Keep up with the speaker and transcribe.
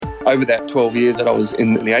Over that 12 years that I was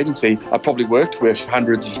in the agency, I probably worked with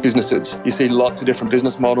hundreds of businesses. You see lots of different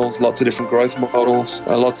business models, lots of different growth models,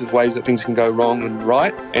 lots of ways that things can go wrong and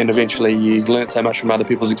right. And eventually you learn so much from other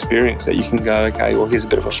people's experience that you can go, okay, well, here's a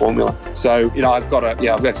bit of a formula. So,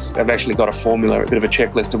 I've actually got a formula, a bit of a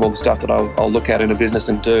checklist of all the stuff that I'll look at in a business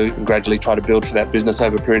and do and gradually try to build for that business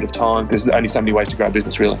over a period of time. There's only so many ways to grow a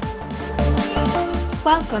business, really.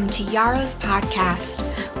 Welcome to Yarrow's podcast,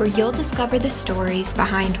 where you'll discover the stories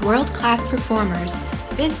behind world-class performers,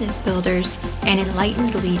 business builders, and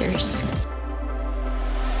enlightened leaders.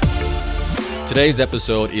 Today's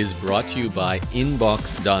episode is brought to you by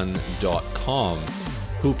inboxdone.com,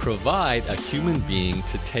 who provide a human being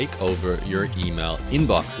to take over your email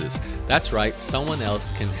inboxes. That's right, someone else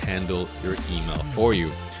can handle your email for you.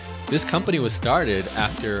 This company was started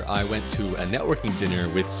after I went to a networking dinner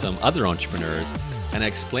with some other entrepreneurs, and I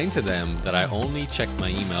explained to them that I only check my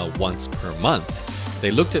email once per month. They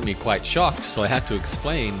looked at me quite shocked, so I had to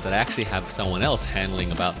explain that I actually have someone else handling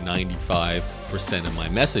about 95% of my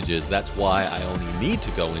messages. That's why I only need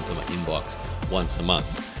to go into my inbox once a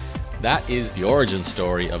month. That is the origin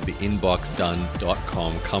story of the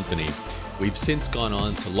inboxdone.com company. We've since gone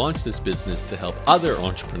on to launch this business to help other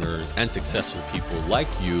entrepreneurs and successful people like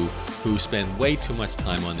you who spend way too much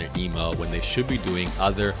time on their email when they should be doing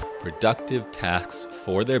other productive tasks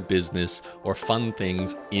for their business or fun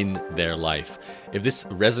things in their life. If this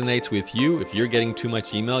resonates with you, if you're getting too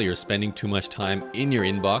much email, you're spending too much time in your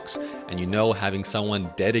inbox, and you know having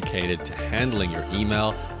someone dedicated to handling your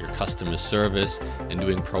email, your customer service, and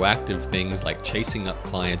doing proactive things like chasing up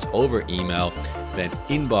clients over email, then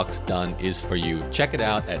Inbox Done is for you. Check it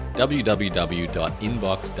out at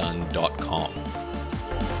www.inboxdone.com.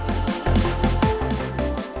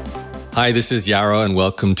 Hi, this is Yarrow, and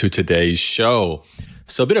welcome to today's show.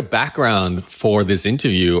 So a bit of background for this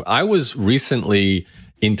interview. I was recently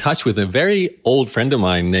in touch with a very old friend of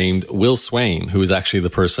mine named Will Swayne, who is actually the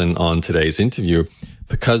person on today's interview,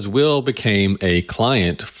 because Will became a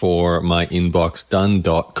client for my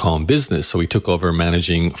inboxdone.com business. So he took over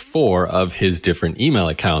managing 4 of his different email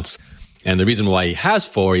accounts. And the reason why he has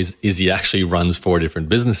 4 is he actually runs 4 different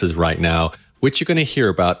businesses right now, which you're going to hear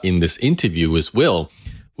about in this interview with Will.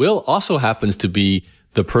 Will also happens to be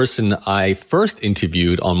the person I first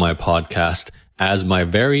interviewed on my podcast as my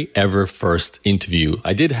very ever first interview.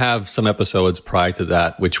 I did have some episodes prior to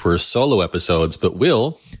that, which were solo episodes, but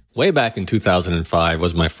Will, way back in 2005,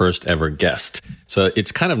 was my first ever guest. So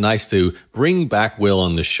it's kind of nice to bring back Will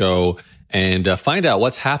on the show and find out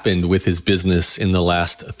what's happened with his business in the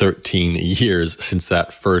last 13 years since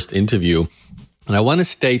that first interview. And I want to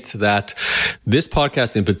state that this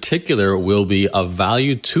podcast in particular will be of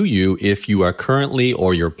value to you if you are currently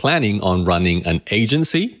or you're planning on running an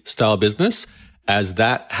agency style business, as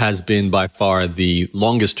that has been by far the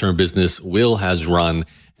longest term business Will has run.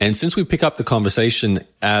 And since we pick up the conversation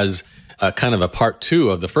as a kind of a part 2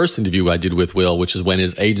 of the first interview I did with Will, which is when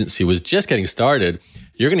his agency was just getting started,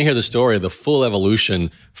 you're going to hear the story of the full evolution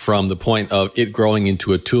from the point of it growing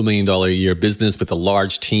into a $2 million a year business with a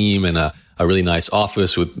large team and a really nice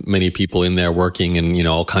office with many people in there working in,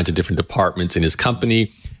 all kinds of different departments in his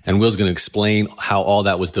company. And Will's going to explain how all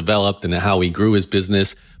that was developed and how he grew his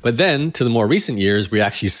business. But then to the more recent years, we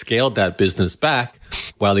actually scaled that business back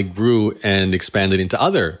while he grew and expanded into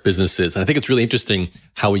other businesses. And I think it's really interesting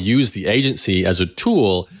how we use the agency as a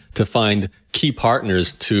tool to find key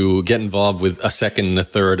partners to get involved with a second and a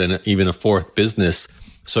third and even a fourth business.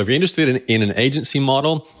 So if you're interested in an agency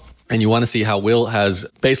model, and you want to see how Will has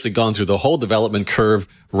basically gone through the whole development curve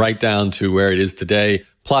right down to where it is today,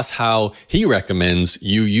 plus how he recommends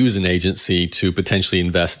you use an agency to potentially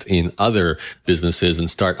invest in other businesses and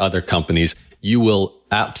start other companies, you will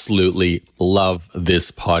absolutely love this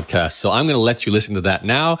podcast. So I'm going to let you listen to that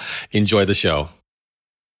now. Enjoy the show.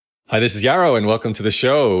 Hi, this is Yarrow, and welcome to the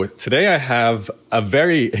show. Today I have a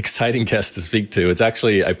very exciting guest to speak to. It's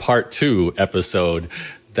actually a part 2 episode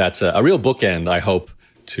that's a real bookend, I hope,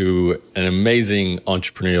 to an amazing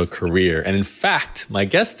entrepreneurial career. And in fact, my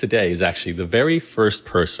guest today is actually the very first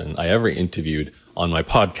person I ever interviewed on my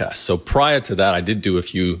podcast. So prior to that, I did do a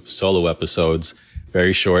few solo episodes,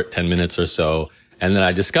 very short, 10 minutes or so. And then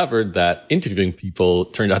I discovered that interviewing people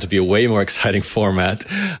turned out to be a way more exciting format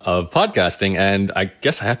of podcasting. And I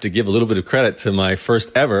guess I have to give a little bit of credit to my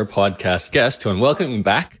first ever podcast guest, who I'm welcoming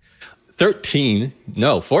back 14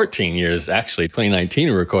 years, actually, 2019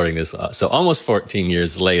 we're recording this. So almost 14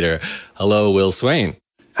 years later. Hello, Will Swayne.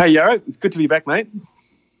 Hey, Yarrow. It's good to be back, mate.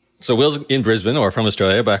 So Will's in Brisbane, or from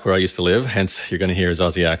Australia, back where I used to live. Hence, you're going to hear his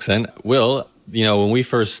Aussie accent. Will, when we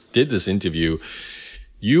first did this interview,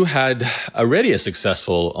 You had already a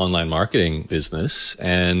successful online marketing business,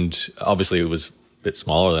 and obviously it was a bit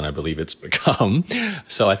smaller than I believe it's become.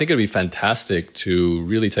 So I think it'd be fantastic to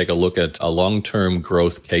really take a look at a long-term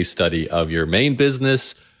growth case study of your main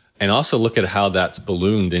business, and also look at how that's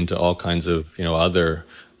ballooned into all kinds of, other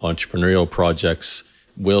entrepreneurial projects.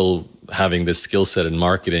 Will having this skill set in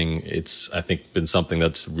marketing, it's, I think, been something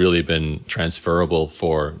that's really been transferable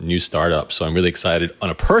for new startups. So I'm really excited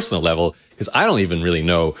on a personal level, because I don't even really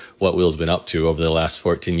know what Will's been up to over the last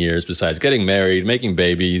 14 years, besides getting married, making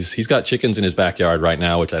babies. He's got chickens in his backyard right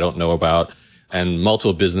now, which I don't know about, and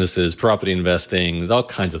multiple businesses, property investing. There's all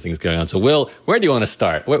kinds of things going on. So Will, where do you want to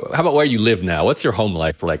start? How about where you live now? What's your home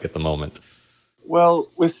life like at the moment?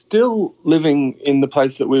 Well, we're still living in the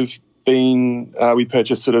place that we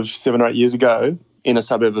purchased sort of 7 or 8 years ago in a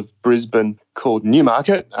suburb of Brisbane called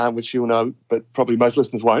Newmarket, which you'll know, but probably most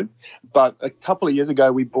listeners won't. But a couple of years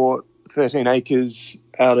ago, we bought 13 acres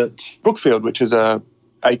out at Brookfield, which is a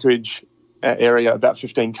acreage area about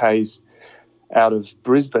 15 k's out of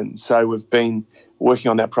Brisbane. So we've been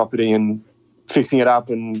working on that property and fixing it up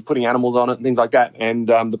and putting animals on it and things like that. And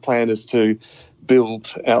the plan is to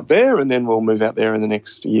build out there, and then we'll move out there in the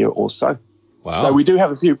next year or so. Wow. So we've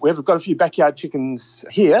got a few backyard chickens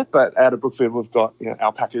here, but out of Brookfield we've got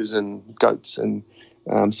alpacas and goats, and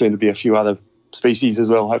soon to be a few other species as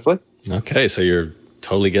well, hopefully. Okay, so you're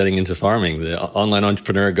totally getting into farming. The online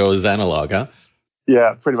entrepreneur goes analog, huh?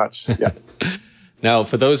 Yeah, pretty much. Yeah. Now,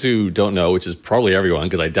 for those who don't know, which is probably everyone,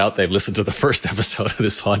 because I doubt they've listened to the first episode of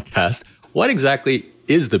this podcast, what exactly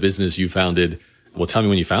is the business you founded? Well, tell me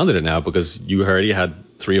when you founded it now, because you already had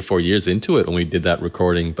 3 or 4 years into it when we did that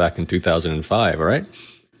recording back in 2005, all right?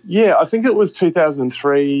 Yeah, I think it was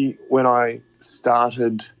 2003 when I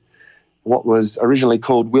started what was originally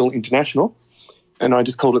called Will International, and I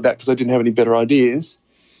just called it that because I didn't have any better ideas.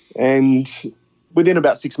 And within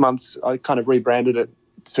about 6 months, I kind of rebranded it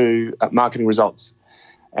to Marketing Results.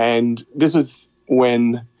 And this was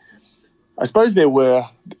when I suppose I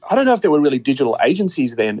don't know if there were really digital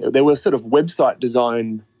agencies then. There were sort of website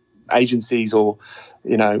design agencies or,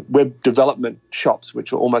 web development shops,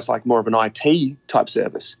 which were almost like more of an IT type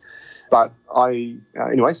service. But I,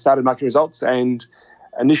 started Marketing Results, and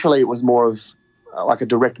initially it was more of like a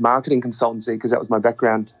direct marketing consultancy, because that was my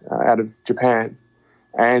background out of Japan.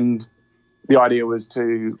 And the idea was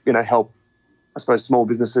to, help, I suppose, small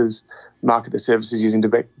businesses market their services using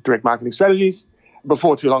direct marketing strategies.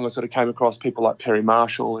 Before too long, I sort of came across people like Perry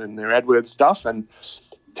Marshall and their AdWords stuff, and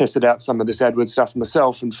tested out some of this AdWords stuff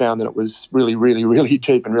myself and found that it was really, really, really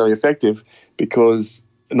cheap and really effective, because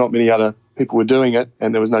not many other people were doing it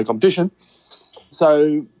and there was no competition.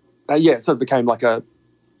 So, it sort of became like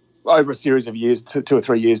over a series of years, 2 or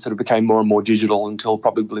 3 years, sort of became more and more digital until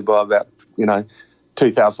probably by about,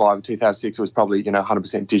 2005, 2006, it was probably,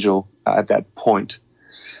 100% digital at that point.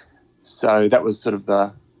 So that was sort of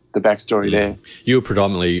the backstory there. You were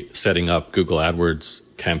predominantly setting up Google AdWords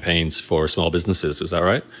campaigns for small businesses, is that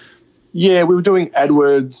right? Yeah, we were doing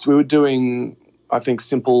AdWords. We were doing, I think,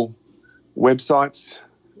 simple websites.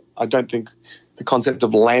 I don't think the concept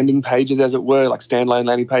of landing pages, as it were, like standalone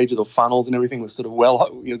landing pages or funnels and everything, was sort of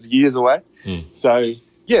it was years away. So,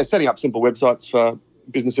 setting up simple websites for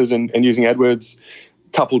businesses and using AdWords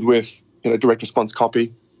coupled with, direct response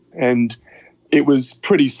copy. And it was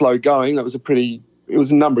pretty slow going. It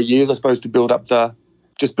was a number of years, I suppose, to build up the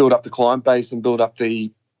client base and build up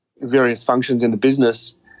the various functions in the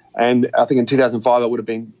business. And I think in 2005, I would have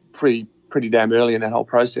been pretty damn early in that whole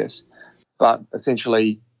process. But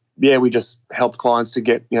essentially, we just helped clients to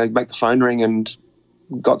get, make the phone ring, and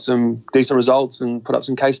got some decent results and put up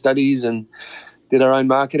some case studies and did our own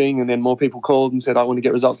marketing. And then more people called and said, I want to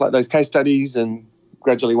get results like those case studies. And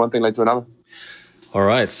gradually one thing led to another. All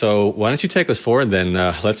right. So why don't you take us forward then?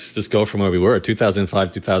 Let's just go from where we were,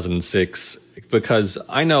 2005, 2006, because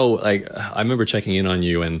I know, I remember checking in on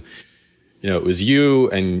you, and, it was you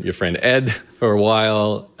and your friend Ed for a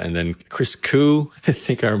while, and then Chris Koo, I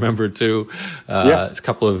think I remember too. A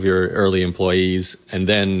couple of your early employees. And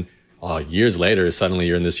then years later, suddenly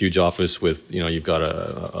you're in this huge office with, you've got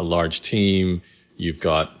a large team, you've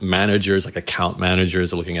got managers, like account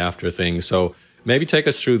managers looking after things. So maybe take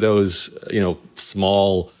us through those,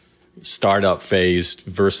 small startup phase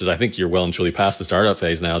versus, I think you're well and truly past the startup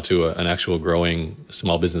phase now, to an actual growing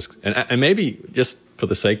small business. And maybe just for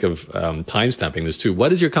the sake of time stamping this too, what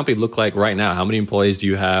does your company look like right now? How many employees do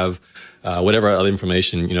you have? Whatever other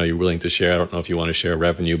information, you're willing to share. I don't know if you want to share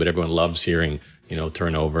revenue, but everyone loves hearing,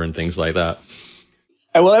 turnover and things like that.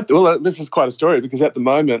 Well, this is quite a story, because at the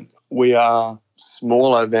moment we are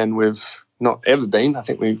smaller than we've not ever been. I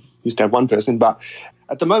think we used to have one person, but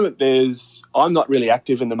At the moment, I'm not really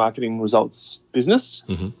active in the marketing results business,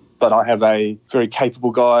 but I have a very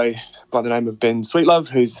capable guy by the name of Ben Sweetlove,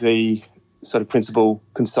 who's the sort of principal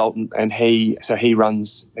consultant, and he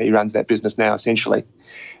runs that business now essentially.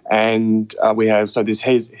 And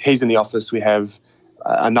he's in the office. We have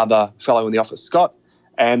another fellow in the office, Scott,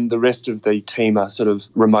 and the rest of the team are sort of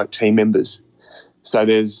remote team members. So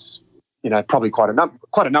there's probably quite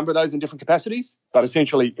a number of those in different capacities, but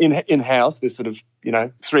essentially in-house there's sort of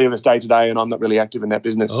three of us day to day, and I'm not really active in that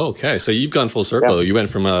business. Okay, so you've gone full circle. Yeah. You went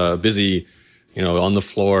from a busy, on the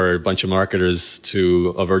floor bunch of marketers to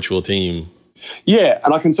a virtual team. Yeah,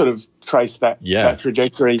 and I can sort of trace that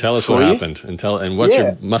trajectory. Tell us what happened, and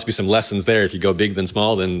must be some lessons there. If you go big then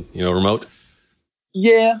small, then remote.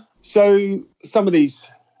 Yeah. So some of these,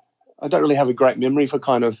 I don't really have a great memory for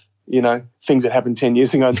kind of things that happened 10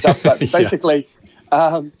 years ago and stuff. But basically,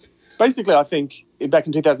 I think back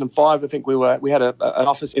in 2005, I think we had an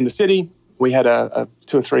office in the city. We had a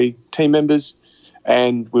 2 or 3 team members,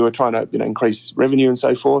 and we were trying to increase revenue and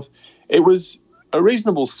so forth. It was a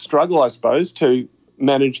reasonable struggle, I suppose, to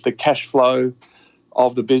manage the cash flow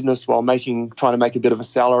of the business while trying to make a bit of a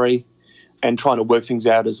salary and trying to work things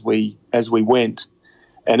out as we went.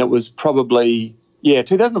 And it was probably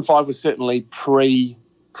 2005 was certainly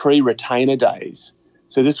pre-retainer days.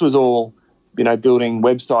 So this was all building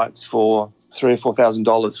websites for $3,000 or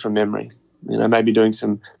 $4,000 from memory. Maybe doing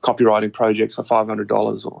some copywriting projects for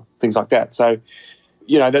 $500 or things like that. So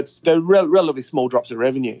they're relatively small drops of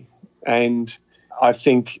revenue. And I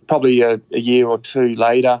think probably a year or two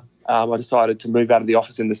later, I decided to move out of the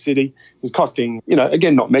office in the city. It was costing,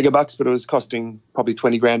 again, not megabucks, but it was costing probably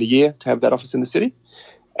 $20,000 a year to have that office in the city.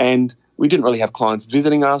 And we didn't really have clients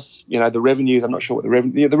visiting us. The revenues, I'm not sure what the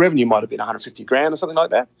revenue might have been $150,000 or something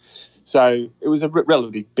like that. So it was a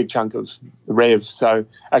relatively big chunk of the rev. So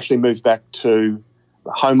I actually moved back to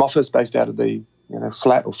the home office based out of the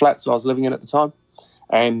flats I was living in at the time.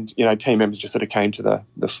 And, team members just sort of came to the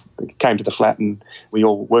flat, and we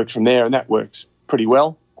all worked from there, and that worked pretty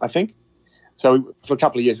well, I think. So for a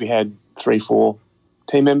couple of years we had 3-4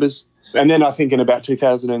 team members. And then I think in about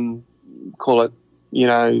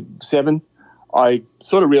 2007, I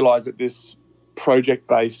sort of realised that this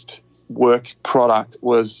project-based work product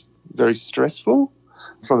was very stressful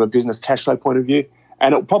from a business cash flow point of view.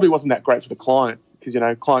 And it probably wasn't that great for the client because,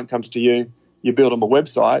 client comes to you, you build them a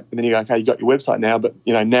website, and then you go, okay, you got your website now, but,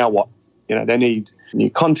 now what? They need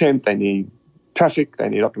new content, they need traffic, they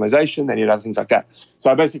need optimization, they need other things like that.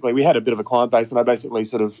 So basically we had a bit of a client base, and I basically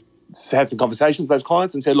sort of had some conversations with those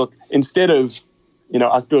clients and said, look, instead of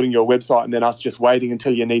us building your website and then us just waiting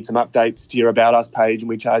until you need some updates to your About Us page and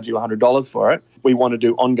we charge you $100 for it, we want to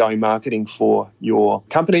do ongoing marketing for your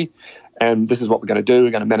company. And this is what we're going to do.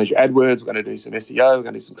 We're going to manage your AdWords. We're going to do some SEO. We're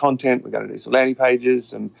going to do some content. We're going to do some landing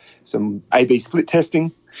pages, some A/B split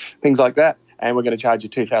testing, things like that. And we're going to charge you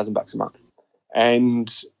 $2,000 a month.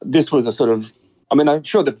 And this was a sort of, I'm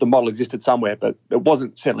sure that the model existed somewhere, but it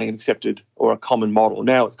wasn't certainly an accepted or a common model.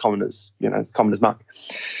 Now it's common as, it's common as muck.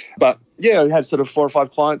 But yeah, we had sort of 4 or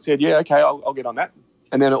 5 clients said, yeah, okay, I'll get on that.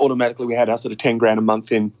 And then automatically we had our sort of $10,000 a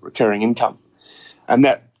month in recurring income. And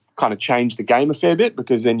that kind of changed the game a fair bit,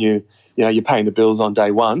 because then you're paying the bills on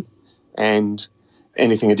day one, and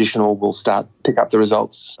anything additional will start pick up the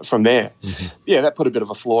results from there. Mm-hmm. Yeah, that put a bit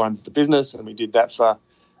of a floor under the business, and we did that for a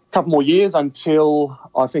couple more years until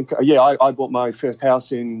I think, I bought my first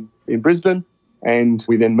house in Brisbane, and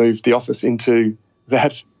we then moved the office into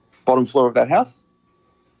that bottom floor of that house.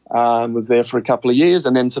 Was there for a couple of years,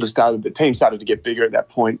 and then the team started to get bigger at that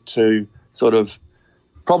point to sort of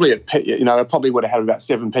probably, I probably would have had about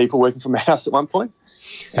 7 people working from the house at one point.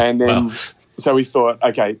 And then, So we thought,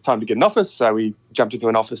 okay, time to get an office. So we jumped into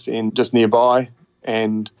an office in just nearby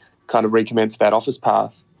and kind of recommenced that office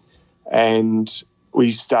path. And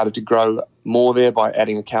we started to grow more there by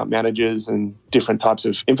adding account managers and different types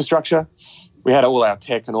of infrastructure. We had all our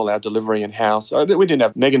tech and all our delivery in-house. So we didn't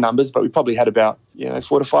have mega numbers, but we probably had about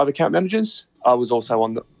 4 to 5 account managers. I was also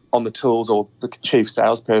on the tools, or the chief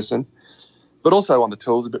salesperson, but also on the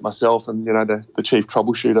tools a bit myself, and the chief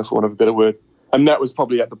troubleshooter, for want of a better word. And that was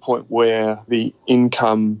probably at the point where the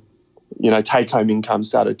income, take-home income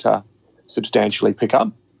started to substantially pick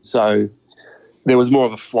up. So there was more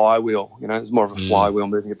of a flywheel, there's more of a flywheel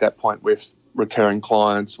moving at that point, with recurring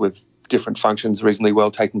clients, with different functions reasonably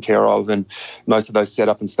well taken care of, and most of those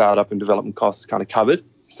setup and startup and development costs kind of covered.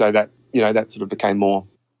 So that, that sort of became more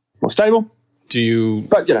stable. Do you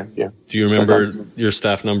remember your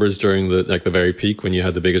staff numbers during the very peak when you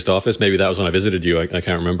had the biggest office? Maybe that was when I visited you. I can't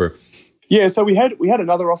remember. Yeah, so we had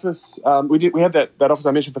another office. We had that office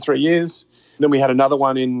I mentioned for 3 years. Then we had another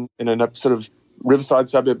one in a sort of Riverside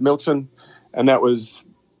suburb, Milton, and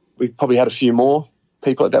we probably had a few more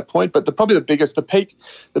people at that point. But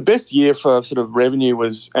the best year for sort of revenue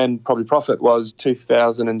and probably profit was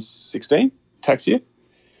 2016 tax year,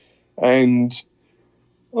 and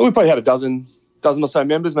we probably had a dozen or so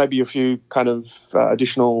members, maybe a few kind of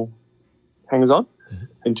additional hangers-on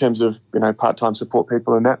in terms of part-time support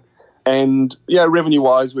people and that. And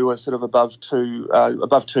revenue-wise, we were sort of above 2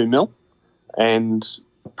 mil, and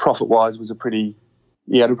profit-wise was probably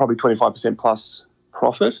 25% plus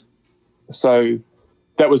profit. So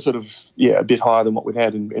that was sort of a bit higher than what we've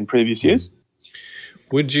had in previous years.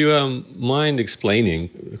 Would you mind explaining,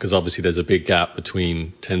 because obviously there's a big gap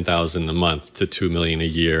between 10,000 a month to 2 million a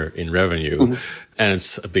year in revenue, and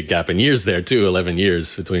it's a big gap in years there too, 11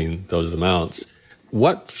 years between those amounts.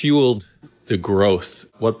 What fueled the growth?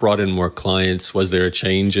 What brought in more clients? Was there a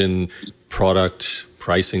change in product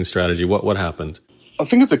pricing strategy? What happened? I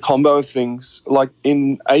think it's a combo of things. Like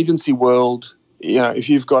in agency world, if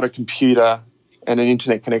you've got a computer and an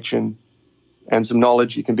internet connection and some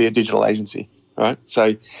knowledge, you can be a digital agency, right?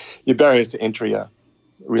 So your barriers to entry are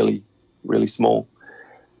really, really small.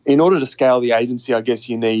 In order to scale the agency, I guess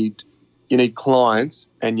you need clients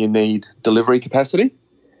and you need delivery capacity.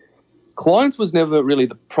 Clients was never really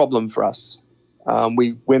the problem for us.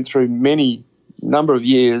 We went through number of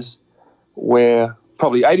years where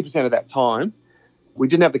probably 80% of that time we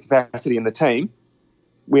didn't have the capacity in the team.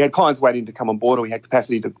 We had clients waiting to come on board, or we had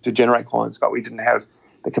capacity to generate clients, but we didn't have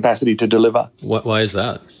the capacity to deliver. Why is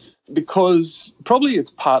that? Because probably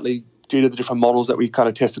it's partly due to the different models that we kind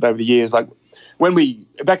of tested over the years. Like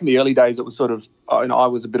back in the early days, it was sort of, I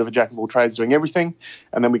was a bit of a jack of all trades doing everything.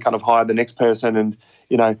 And then we kind of hired the next person and,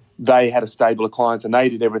 they had a stable of clients and they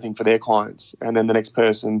did everything for their clients. And then the next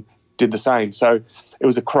person did the same. So it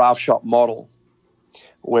was a craft shop model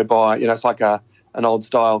whereby, it's like an old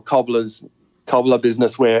style cobbler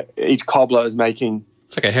business where each cobbler is making...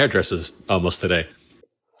 It's like a hairdresser's almost today.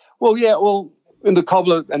 Well, yeah, in the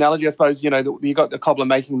cobbler analogy, I suppose, you got the cobbler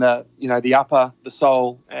making the upper, the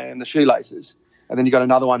sole and the shoelaces. And then you got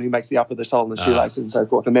another one who makes the upper, the sole and the shoelaces and so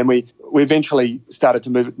forth. And then we eventually started to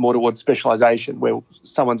move it more towards specialisation, where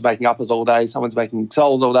someone's making uppers all day, someone's making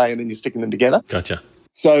soles all day, and then you're sticking them together. Gotcha.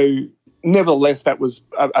 So nevertheless, that was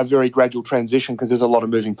a very gradual transition because there's a lot of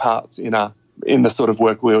moving parts in the sort of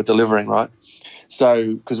work we were delivering, right?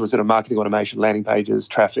 So because we're sort of marketing automation, landing pages,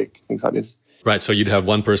 traffic, things like this. Right. So you'd have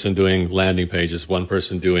one person doing landing pages, one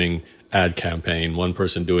person doing ad campaign, one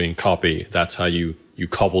person doing copy. That's how you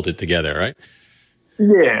cobbled it together, right?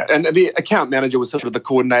 Yeah. And the account manager was sort of the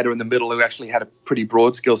coordinator in the middle who actually had a pretty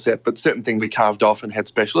broad skill set, but certain things we carved off and had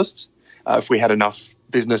specialists if we had enough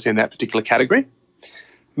business in that particular category.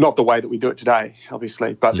 Not the way that we do it today,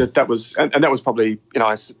 obviously, but that was probably,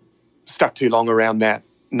 I stuck too long around that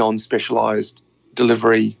non-specialised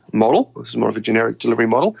delivery model. This is more of a generic delivery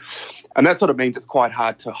model. And that sort of means it's quite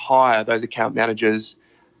hard to hire those account managers,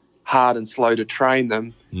 hard and slow to train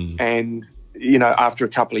them. And, after a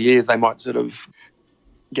couple of years, they might sort of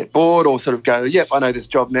get bored or sort of go, yep, I know this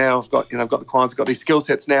job now. I've got the clients, I've got these skill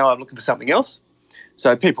sets now. I'm looking for something else.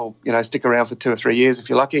 So people, stick around for 2 or 3 years if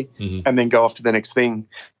you're lucky and then go off to the next thing.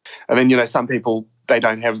 And then, some people, they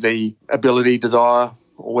don't have the ability, desire,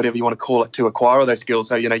 or whatever you want to call it, to acquire those skills.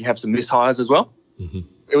 So, you have some mishires as well.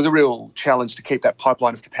 It was a real challenge to keep that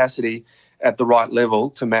pipeline of capacity at the right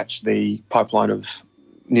level to match the pipeline of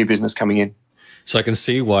new business coming in. So I can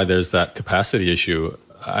see why there's that capacity issue.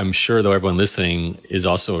 I'm sure, though, everyone listening is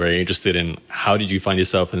also very interested in how did you find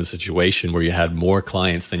yourself in a situation where you had more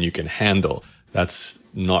clients than you can handle? That's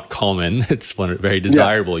not common. It's very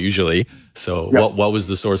desirable usually. So what was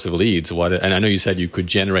the source of leads? And I know you said you could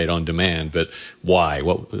generate on demand, but why?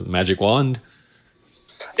 What magic wand?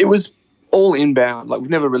 It was all inbound. Like, we've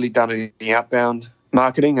never really done any outbound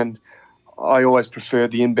marketing, and I always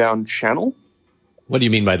preferred the inbound channel. What do you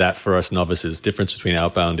mean by that for us novices? Difference between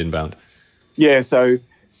outbound, inbound? Yeah, so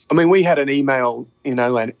we had an email,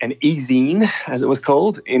 an e-zine, as it was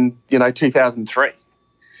called, in 2003.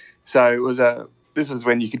 So this is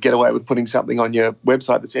when you could get away with putting something on your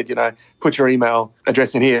website that said, put your email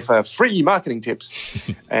address in here for free marketing tips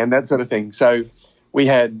and that sort of thing. So we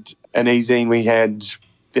had an e-zine, we had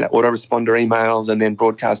autoresponder emails and then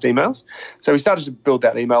broadcast emails. So we started to build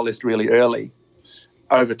that email list really early.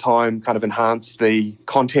 Over time, kind of enhanced the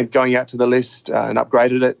content going out to the list and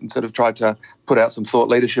upgraded it and sort of tried to put out some thought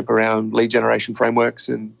leadership around lead generation frameworks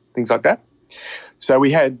and things like that. So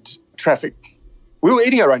we had traffic. We were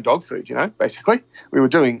eating our own dog food, basically. We were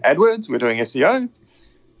doing AdWords, we were doing SEO,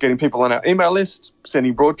 getting people on our email list,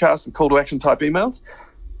 sending broadcasts and call to action type emails,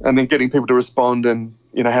 and then getting people to respond and,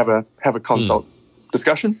 have a consult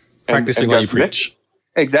discussion. Practicing what you preach.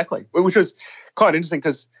 Exactly, which was quite interesting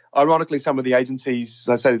because ironically, some of the agencies,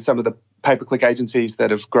 I say some of the pay-per-click agencies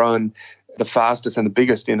that have grown the fastest and the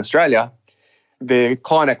biggest in Australia, their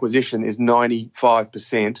client acquisition is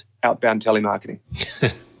 95% outbound telemarketing.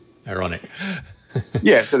 Ironic.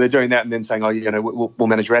 Yeah, so they're doing that and then saying, we'll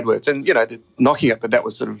manage your AdWords. And, they're knocking it, but that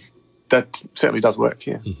certainly does work,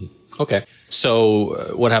 yeah. Mm-hmm. Okay.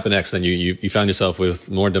 So what happened next then? You found yourself with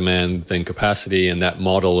more demand than capacity, and that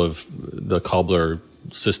model of the cobbler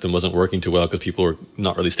system wasn't working too well because people were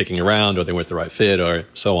not really sticking around, or they weren't the right fit, or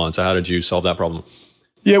so on. So how did you solve that problem?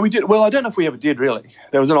 Yeah, we did. Well, I don't know if we ever did, really.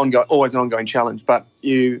 There was always an ongoing challenge. But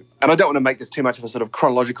and I don't want to make this too much of a sort of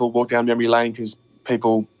chronological walk down memory lane because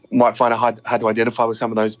people might find it hard to identify with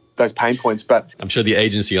some of those pain points. But I'm sure the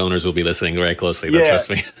agency owners will be listening very closely. Yeah, trust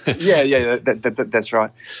me. yeah, that's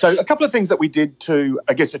right. So a couple of things that we did to,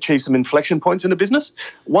 I guess, achieve some inflection points in the business.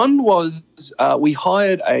 One was we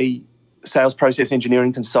hired a sales process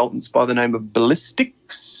engineering consultants by the name of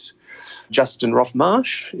Ballistics. Justin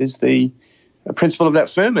Rothmarsh is the principal of that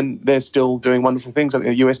firm, and they're still doing wonderful things. I think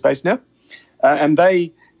they're US-based now. And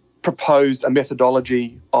they proposed a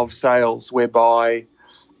methodology of sales whereby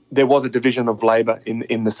there was a division of labour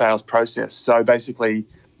in the sales process. So basically,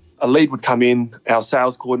 a lead would come in, our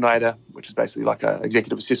sales coordinator, which is basically like an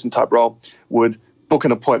executive assistant type role, would book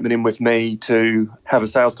an appointment in with me to have a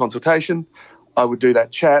sales consultation. I would do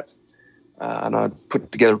that chat, and I'd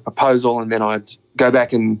put together a proposal, and then I'd go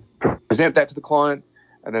back and present that to the client,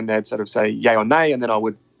 and then they'd sort of say yay or nay, and then I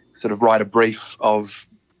would sort of write a brief of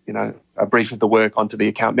the work onto the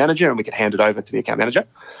account manager, and we could hand it over to the account manager.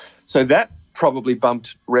 So that probably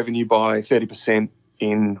bumped revenue by 30%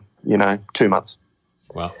 in, 2 months.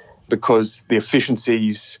 Wow. Because the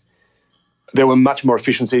efficiencies, there were much more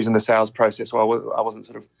efficiencies in the sales process. So I wasn't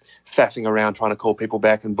sort of faffing around trying to call people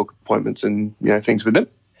back and book appointments and, things with them.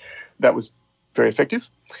 That was very effective.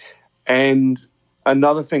 And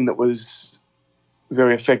another thing that was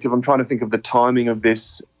very effective, I'm trying to think of the timing of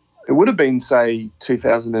this. It would have been, say,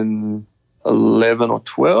 2011 or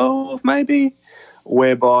 12 maybe,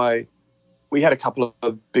 whereby we had a couple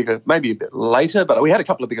of bigger, maybe a bit later, but we had a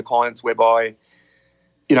couple of bigger clients whereby,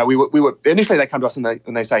 we were initially they come to us and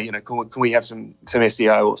they say, can we have some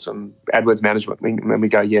SEO or some AdWords management? And we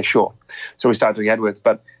go, yeah, sure. So we started doing AdWords,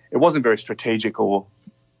 but it wasn't very strategic or,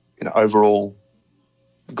 overall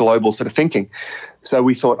global sort of thinking. So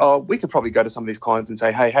we thought, we could probably go to some of these clients and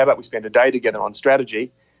say, hey, how about we spend a day together on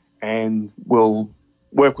strategy, and we'll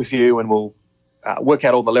work with you and we'll work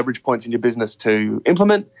out all the leverage points in your business to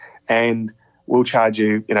implement, and we'll charge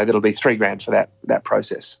you, that'll be $3,000 for that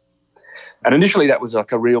process. And initially that was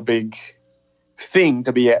like a real big thing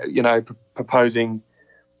to be, proposing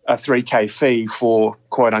a $3,000 fee for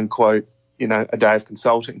quote unquote, a day of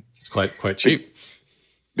consulting. It's quite cheap.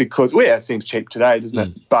 Because, it seems cheap today, doesn't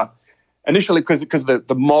it? But initially, because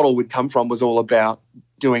the model we'd come from was all about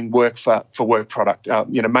doing work for work product,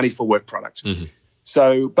 money for work product. Mm-hmm.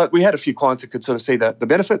 So, but we had a few clients that could sort of see the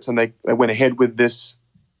benefits, and they went ahead with this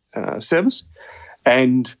service.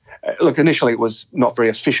 And look, initially it was not very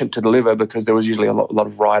efficient to deliver because there was usually a lot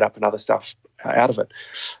of write-up and other stuff out of it.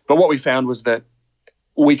 But what we found was that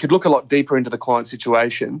we could look a lot deeper into the client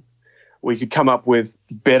situation. We could come up with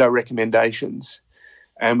better recommendations,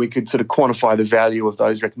 and we could sort of quantify the value of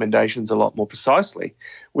those recommendations a lot more precisely,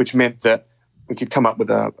 which meant that we could come up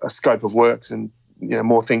with a scope of works and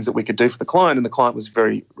more things that we could do for the client, and the client was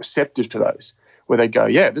very receptive to those, where they'd go,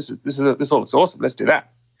 yeah, this all looks awesome, let's do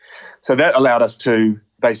that. So that allowed us to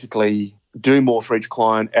basically do more for each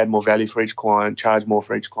client, add more value for each client, charge more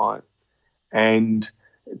for each client. And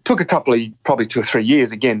it took probably 2 or 3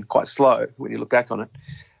 years, again, quite slow when you look back on it.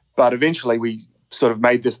 But eventually we sort of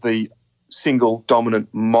made this the single dominant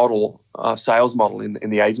model, sales model in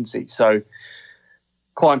the agency. So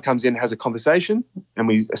client comes in, has a conversation, and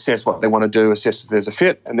we assess what they want to do, assess if there's a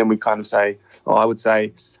fit, and then we kind of say, I would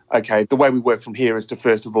say, okay, the way we work from here is to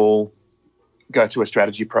first of all go through a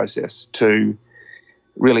strategy process to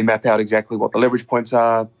really map out exactly what the leverage points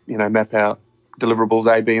are, map out deliverables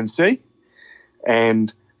A, B, and C.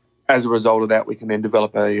 And as a result of that, we can then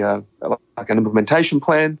develop an implementation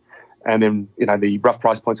plan. And then, the rough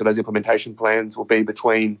price points of those implementation plans will be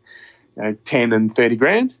between 10 and 30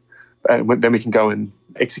 grand. And then we can go and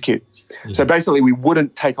execute. Mm-hmm. So basically, we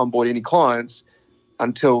wouldn't take on board any clients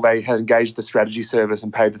until they had engaged the strategy service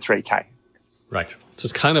and paid the $3,000. Right. So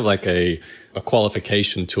it's kind of like a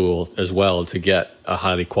qualification tool as well to get a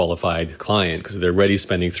highly qualified client, because if they're ready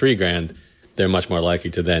spending $3,000, they're much more likely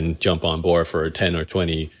to then jump on board for a 10 or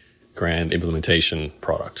 20 grand implementation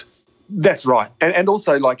product. That's right. And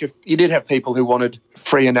also, like, if you did have people who wanted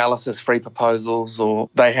free analysis, free proposals, or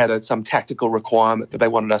they had some tactical requirement that they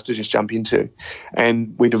wanted us to just jump into,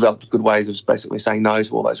 and we developed good ways of basically saying no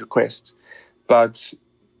to all those requests. But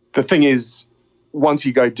the thing is, once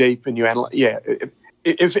you go deep and you analyze,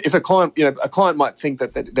 if a client might think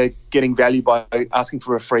that they're getting value by asking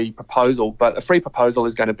for a free proposal, but a free proposal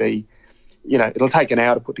is going to be, it'll take an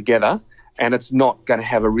hour to put together, and it's not going to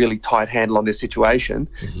have a really tight handle on their situation.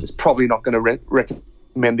 Mm-hmm. It's probably not going to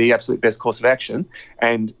recommend the absolute best course of action,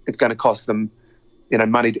 and it's going to cost them,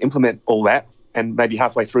 money to implement all that. And maybe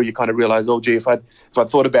halfway through, you kind of realise, oh, gee, if I'd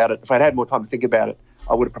thought about it, if I'd had more time to think about it,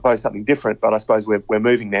 I would have proposed something different. But I suppose we're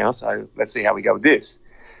moving now, so let's see how we go with this.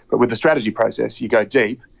 But with the strategy process, you go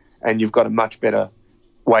deep, and you've got a much better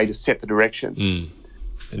way to set the direction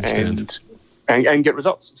and get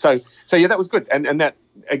results. So yeah, that was good. And that,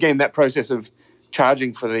 again, that process of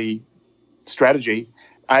charging for the strategy,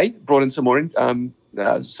 brought in some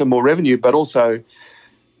more revenue, but also,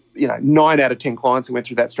 9 out of 10 clients who went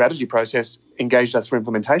through that strategy process engaged us for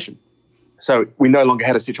implementation. So we no longer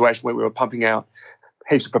had a situation where we were pumping out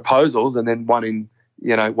heaps of proposals and then one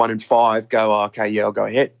in 5 go, oh, okay, yeah, I'll go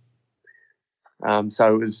ahead.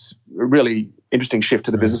 So it was a really interesting shift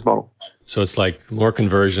to the business model. So it's like more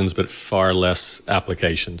conversions, but far less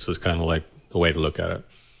applications. So it's kind of like the way to look at it.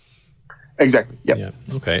 Exactly. Yep. Yeah.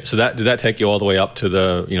 Okay. So did that take you all the way up to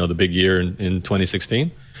the big year in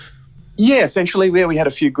 2016? Yeah, essentially. We had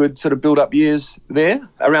a few good sort of build-up years there.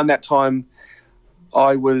 Around that time,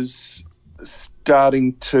 I was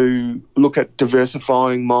starting to look at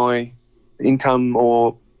diversifying my income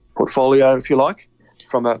or portfolio, if you like,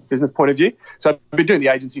 from a business point of view. So I've been doing the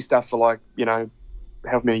agency stuff for however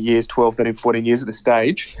many years, 12, 13, 14 years at this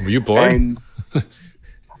stage. Were you bored? And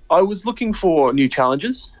I was looking for new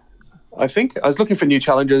challenges, I think. I was looking for new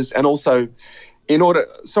challenges, and also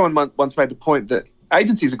someone once made the point that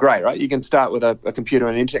agencies are great, right? You can start with a computer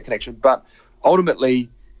and an internet connection, but ultimately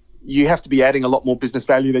you have to be adding a lot more business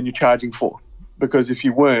value than you're charging for, because if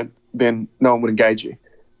you weren't, then no one would engage you.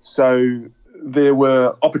 So there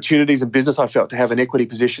were opportunities in business, I felt, to have an equity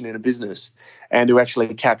position in a business and to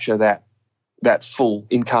actually capture that full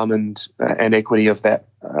income and equity of that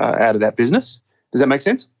out of that business. Does that make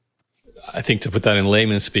sense? I think, to put that in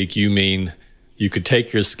layman's speak, you mean you could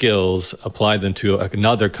take your skills, apply them to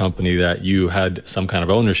another company that you had some kind of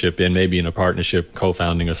ownership in, maybe in a partnership,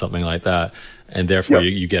 co-founding or something like that, and therefore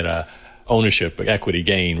you get a ownership, equity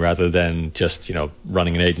gain, rather than just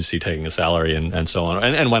running an agency, taking a salary and so on.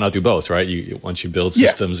 And why not do both, right? Once you build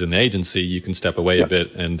systems in the agency, you can step away a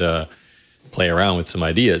bit and play around with some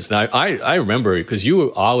ideas. Now, I remember, because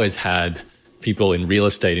you always had people in real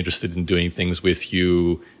estate interested in doing things with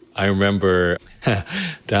you. I remember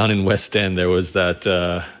down in West End, there was that,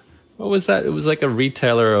 what was that? It was like a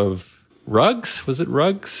retailer of rugs. Was it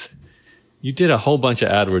rugs? You did a whole bunch of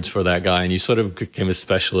AdWords for that guy, and you sort of became a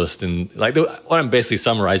specialist in, what I'm basically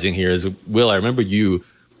summarizing here is, Will, I remember you,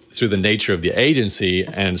 through the nature of the agency,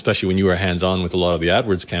 and especially when you were hands-on with a lot of the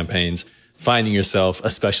AdWords campaigns, finding yourself a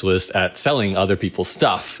specialist at selling other people's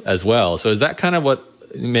stuff as well. So is that kind of what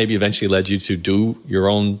maybe eventually led you to do your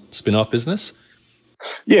own spin-off business?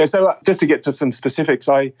 Yeah, so just to get to some specifics,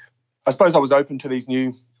 I suppose I was open to these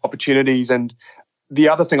new opportunities. And the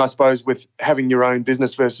other thing, I suppose, with having your own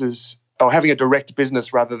business or having a direct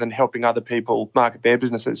business rather than helping other people market their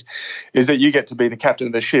businesses, is that you get to be the captain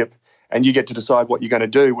of the ship and you get to decide what you're going to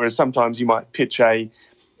do. Whereas sometimes you might pitch a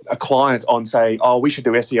client on, say, oh, we should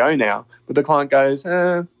do SEO now. But the client goes,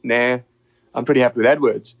 nah, I'm pretty happy with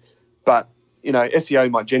AdWords. But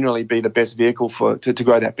SEO might generally be the best vehicle to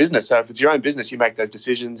grow that business. So if it's your own business, you make those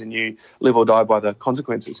decisions and you live or die by the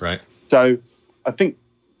consequences. Right. So I think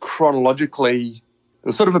chronologically, there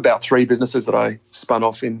was sort of about 3 businesses that I spun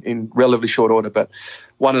off in relatively short order, but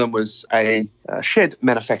one of them was a shed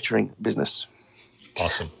manufacturing business.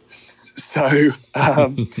 Awesome. So,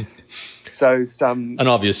 an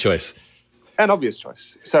obvious choice.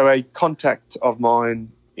 So a contact of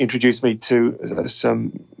mine introduced me to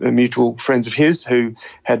some mutual friends of his who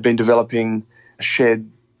had been developing shed,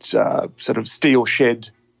 sort of steel shed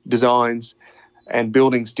designs and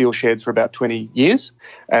building steel sheds for about 20 years.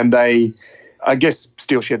 And I guess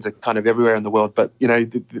steel sheds are kind of everywhere in the world, but,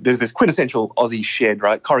 there's this quintessential Aussie shed,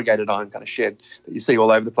 right? Corrugated iron kind of shed that you see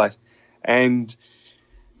all over the place. And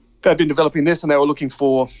they'd been developing this and they were looking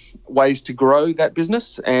for ways to grow that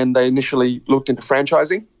business. And they initially looked into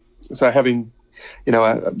franchising. So having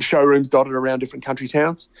showrooms dotted around different country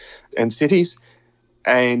towns and cities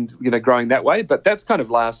and, growing that way. But that's kind of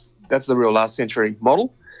that's the real last century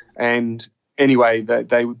model. And anyway,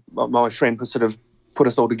 my friend sort of put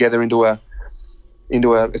us all together into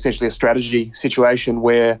into essentially a strategy situation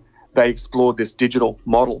where they explored this digital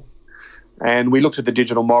model. And we looked at the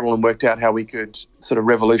digital model and worked out how we could sort of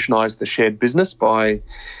revolutionise the shed business by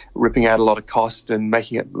ripping out a lot of cost and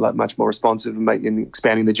making it much more responsive and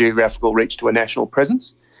expanding the geographical reach to a national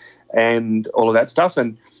presence and all of that stuff.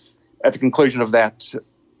 And at the conclusion of that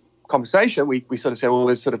conversation, we sort of said, well,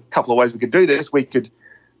 there's sort of a couple of ways we could do this. We could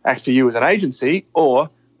act for you as an agency, or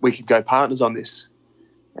we could go partners on this.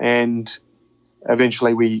 And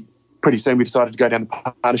eventually pretty soon we decided to go down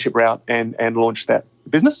the partnership route and launch that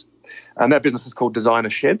business. And that business is called Designer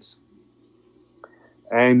Sheds.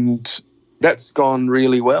 And that's gone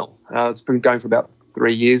really well. It's been going for about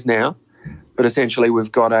 3 years now. But essentially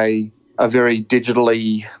we've got a very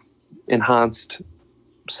digitally enhanced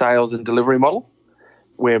sales and delivery model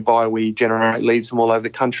whereby we generate leads from all over the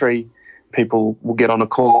country. People will get on a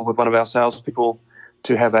call with one of our salespeople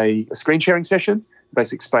to have a screen sharing session,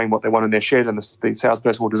 basically explain what they want in their shed, and the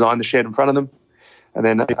salesperson will design the shed in front of them. And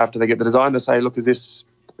then after they get the design, they say, look, is this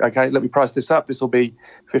okay? Let me price this up. This will be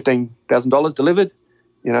 $15,000 delivered.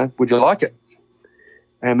 Would you like it?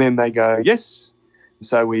 And then they go, yes.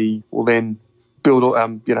 So we will then build,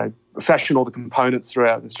 fashion all the components through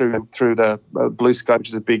the Blue Scope, which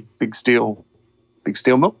is a big steel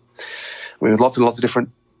mill with lots and lots of different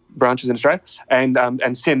branches in Australia,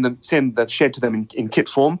 and send the shed to them in kit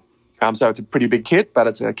form. So it's a pretty big kit, but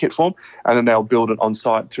it's a kit form, and then they'll build it on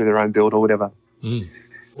site through their own build or whatever. Mm.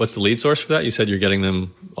 What's the lead source for that? You said you're getting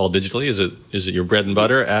them all digitally. Is it your bread and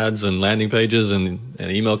butter, ads and landing pages and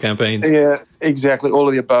email campaigns? Yeah, exactly. All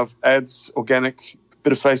of the above. Ads, organic,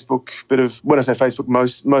 bit of Facebook, when I say Facebook,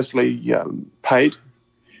 mostly paid.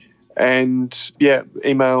 And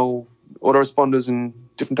email, autoresponders and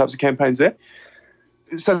different types of campaigns there.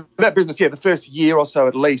 So that business, the first year or so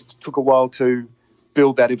at least took a while to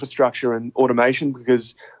build that infrastructure and automation,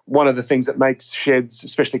 because one of the things that makes sheds,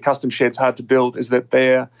 especially custom sheds, hard to build is that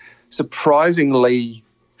they're surprisingly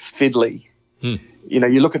fiddly.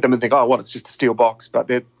 You look at them and think, oh, it's just a steel box. But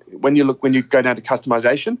when you go down to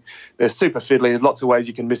customization, they're super fiddly. There's lots of ways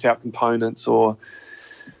you can miss out components or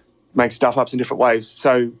make stuff up in different ways.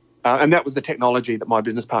 So, and that was the technology that my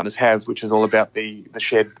business partners have, which is all about the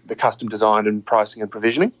shed, the custom design and pricing and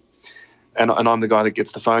provisioning. And I'm the guy that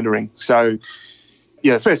gets the phone to ring. So,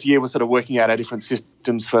 the first year was sort of working out our different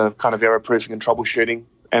systems for kind of error-proofing and troubleshooting.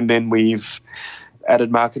 And then we've added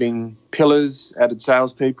marketing pillars, added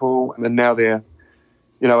salespeople, and then now they're,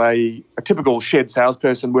 a typical shed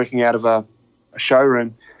salesperson working out of a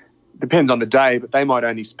showroom. Depends on the day, but they might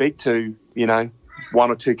only speak to, 1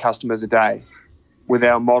 or 2 customers a day. With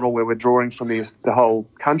our model where we're drawing from the whole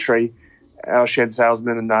country, our shed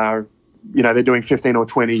salesmen are, they're doing 15 or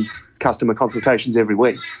 20 customer consultations every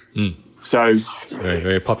week. Mm. So it's a very,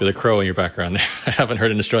 very popular crow in your background there. I haven't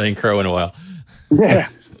heard an Australian crow in a while. Yeah.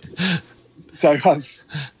 So it's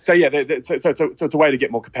a way to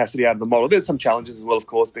get more capacity out of the model. There's some challenges as well, of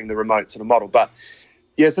course, being the remote sort of model. But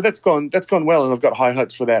so that's gone well, and I've got high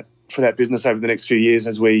hopes for that business over the next few years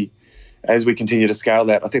as we continue to scale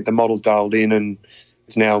that. I think the model's dialed in and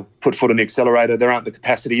it's now put foot on the accelerator. There aren't the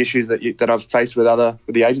capacity issues that I've faced with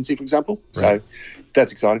the agency, for example. Right. So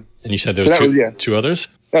that's exciting. And you said there was two others?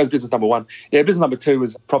 That was business number 1. Yeah, business number 2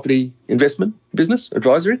 was property investment business,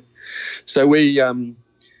 advisory. So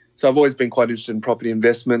so I've always been quite interested in property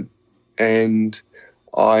investment, and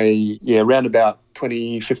I, around about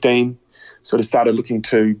 2015, sort of started looking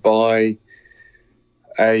to buy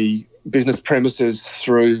a business premises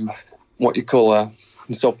through what you call a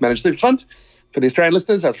self-managed super fund. For the Australian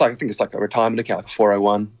listeners, I think it's like a retirement account, like a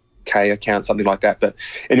 401k account, something like that. But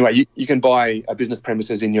anyway, you can buy a business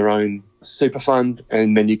premises in your own super fund,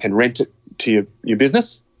 and then you can rent it to your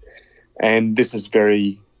business. And this is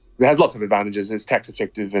it has lots of advantages. It's tax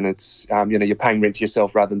effective, and it's, you're paying rent to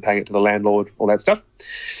yourself rather than paying it to the landlord, all that stuff.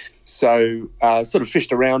 So sort of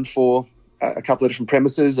fished around for a couple of different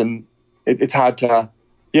premises, and it's hard to,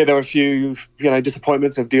 there were a few,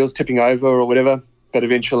 disappointments of deals tipping over or whatever. But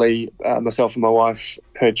eventually, myself and my wife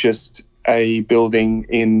purchased a building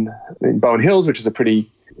in Bowen Hills, which is a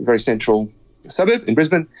very central suburb in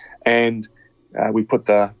Brisbane, and we put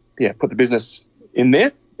the business in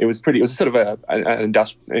there. It was sort of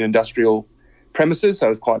an industrial premises, so it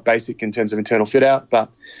was quite basic in terms of internal fit out, but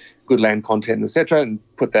good land content, etc. And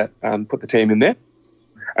put the team in there.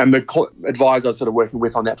 And the advisor I was sort of working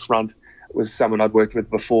with on that front was someone I'd worked with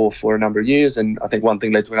before for a number of years, and I think one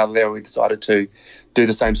thing led to another there. We decided to do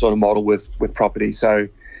the same sort of model with property. So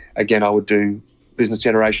again, I would do business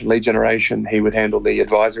generation, lead generation. He would handle the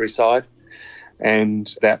advisory side,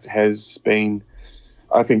 and that has been,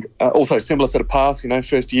 I think, also a similar sort of path.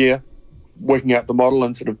 First year working out the model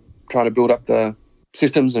and sort of trying to build up the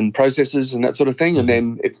systems and processes and that sort of thing. And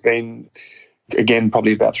then it's been, again,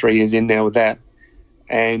 probably about 3 years in now with that.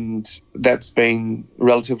 And that's been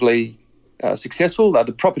relatively successful.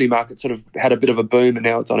 The property market sort of had a bit of a boom, and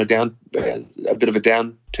now it's on a bit of a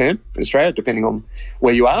downturn in Australia, depending on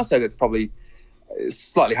where you are. So that's probably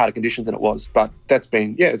slightly harder conditions than it was. But that's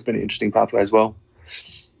been, it's been an interesting pathway as well.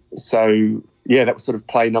 So, that was sort of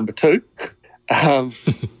play number 2. And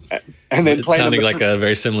then it's sounding like a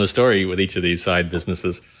very similar story with each of these side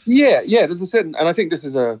businesses. Yeah, there's a certain, and I think this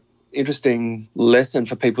is a interesting lesson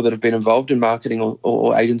for people that have been involved in marketing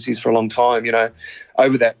or agencies for a long time.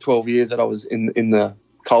 Over that 12 years that I was in the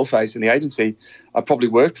coalface in the agency, I probably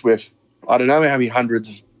worked with, I don't know how many hundreds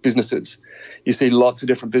of businesses. You see lots of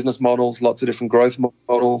different business models, lots of different growth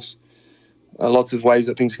models, lots of ways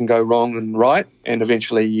that things can go wrong and right, and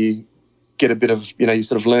eventually you get a bit of, you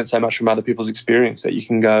sort of learn so much from other people's experience that you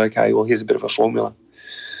can go, okay, well, here's a bit of a formula.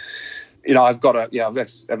 I've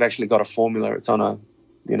actually got a formula. It's on a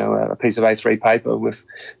piece of A3 paper with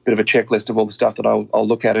a bit of a checklist of all the stuff that I'll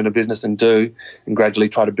look at in a business and do, and gradually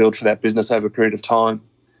try to build for that business over a period of time.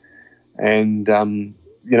 And,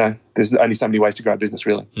 there's only so many ways to grow a business,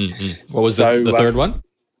 really. Mm-hmm. What was the third one?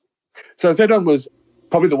 So the third one was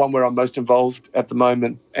probably the one where I'm most involved at the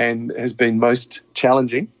moment and has been most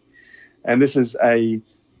challenging. And this is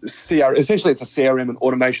essentially it's a CRM and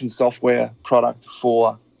automation software product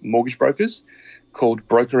for mortgage brokers called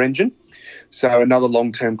Broker Engine. So another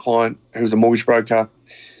long-term client who's a mortgage broker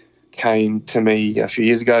came to me a few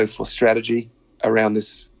years ago for strategy around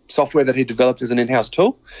this software that he developed as an in-house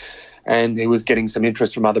tool. And he was getting some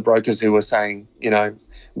interest from other brokers who were saying,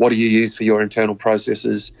 what do you use for your internal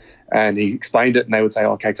processes? And he explained it, and they would say,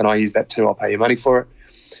 okay, can I use that too? I'll pay you money for it.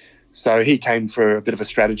 So he came for a bit of a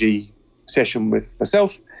strategy session with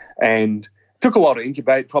myself, and it took a while to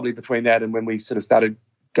incubate. Probably between that and when we sort of started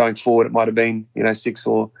going forward, it might have been 6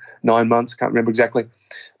 or 9 months. I can't remember exactly,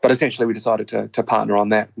 but essentially we decided to partner on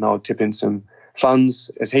that, and I would tip in some funds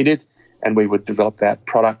as he did, and we would develop that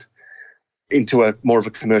product into a more of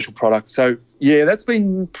a commercial product. So that's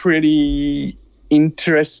been pretty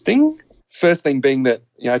interesting. First thing being that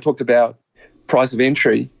I talked about price of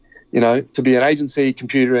entry. To be an agency,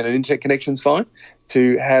 computer and an internet connection's fine.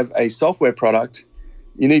 To have a software product,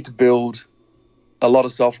 you need to build a lot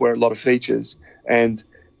of software, a lot of features. And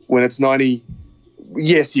when it's 90,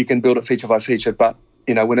 yes, you can build it feature by feature, but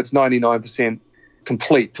when it's 99%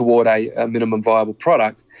 complete toward a minimum viable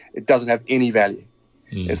product, it doesn't have any value.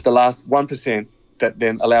 It's the last 1% that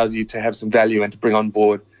then allows you to have some value and to bring on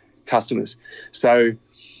board customers. So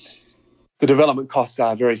the development costs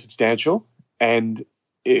are very substantial, and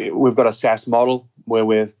we've got a SaaS model where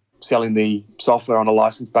we're selling the software on a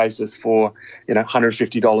license basis for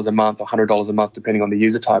 $150 a month or $100 a month, depending on the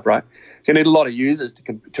user type, right? So you need a lot of users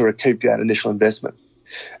to recoup that initial investment.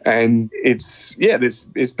 And it's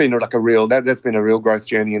been like that's been a real growth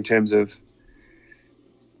journey in terms of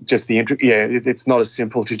just the it's not as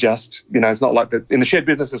simple to just, it's not like in the shed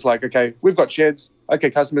business, it's like, okay, we've got sheds. Okay,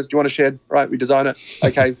 customers, do you want a shed? Right, we design it.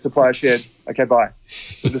 Okay, supply a shed. Okay, bye.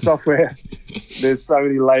 With the software, there's so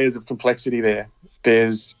many layers of complexity there.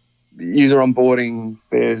 There's user onboarding,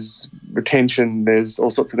 there's retention, there's all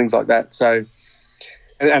sorts of things like that. So,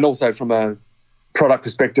 and also from a product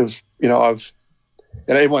perspective,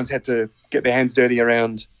 everyone's had to get their hands dirty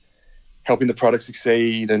around helping the product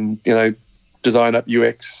succeed and, design up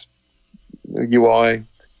UX, UI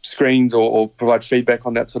screens or provide feedback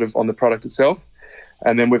on that sort of on the product itself.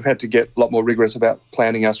 And then we've had to get a lot more rigorous about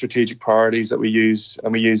planning our strategic priorities that we use.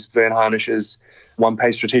 And we use Vern Harnish's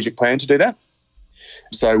one-page strategic plan to do that.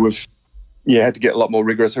 So we've had to get a lot more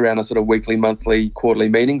rigorous around our sort of weekly, monthly, quarterly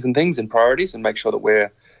meetings and things and priorities and make sure that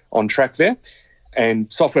we're on track there.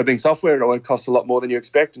 And software being software, it always costs a lot more than you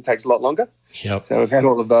expect and takes a lot longer. Yep. So we've had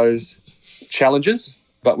all of those challenges,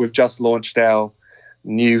 but we've just launched our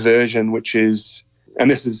new version, which is, and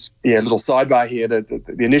this is a little sidebar here,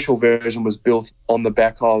 the initial version was built on the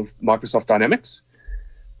back of Microsoft Dynamics,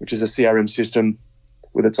 which is a CRM system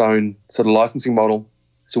with its own sort of licensing model.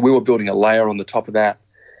 So we were building a layer on the top of that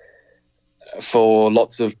for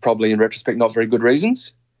lots of probably in retrospect not very good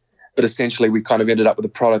reasons. But essentially we kind of ended up with a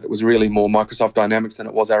product that was really more Microsoft Dynamics than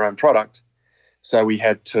it was our own product. So we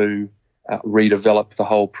had to redevelop the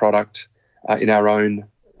whole product in our own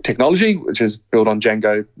technology, which is built on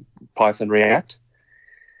Django, Python, React.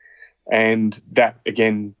 And that,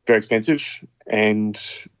 again, very expensive and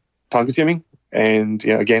time-consuming and,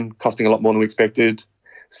 again, costing a lot more than we expected.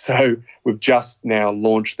 So we've just now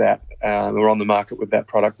launched that. We're on the market with that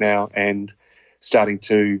product now and starting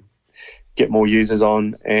to get more users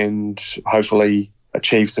on and hopefully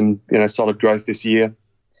achieve some, solid growth this year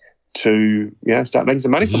to start making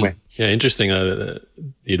some money somewhere. Yeah, interesting. The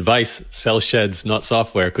advice, sell sheds, not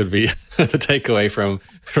software, could be the takeaway from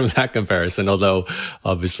that comparison. Although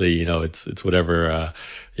obviously, it's whatever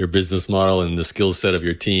your business model and the skill set of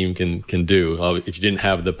your team can do. If you didn't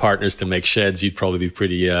have the partners to make sheds, you'd probably be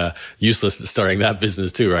pretty useless at starting that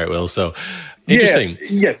business too, right, Will? So interesting. Yeah,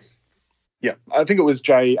 yes. Yeah. I think it was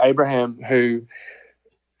Jay Abraham who,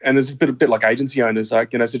 and this is a bit like agency owners, so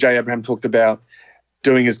Jay Abraham talked about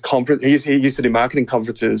doing his conference. He used to do marketing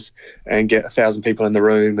conferences and get 1,000 people in the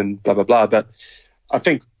room and blah, blah, blah. But I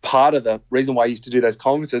think part of the reason why he used to do those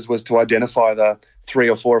conferences was to identify the 3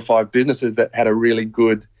 or 4 or 5 businesses that had a really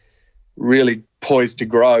good, really poised to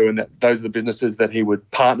grow, and that those are the businesses that he would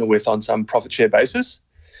partner with on some profit share basis.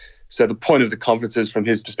 So the point of the conferences from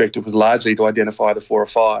his perspective was largely to identify the 4 or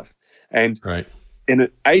 5. And right. In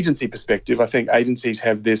an agency perspective, I think agencies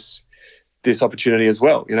have this opportunity as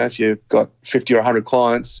well. If you've got 50 or 100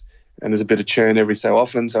 clients and there's a bit of churn every so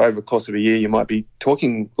often, so over the course of a year, you might be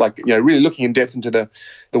talking really looking in depth into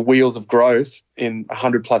the wheels of growth in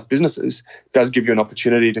 100 plus businesses does give you an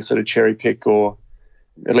opportunity to sort of cherry pick or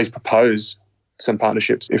at least propose some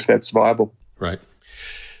partnerships if that's viable. Right.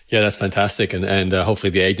 Yeah, that's fantastic. And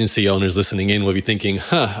hopefully the agency owners listening in will be thinking,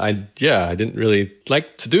 I didn't really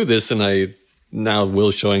like to do this, and I now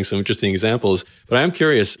Will showing some interesting examples. But I am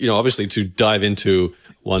curious, obviously to dive into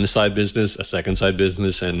one side business, a second side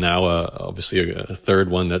business, and now obviously a third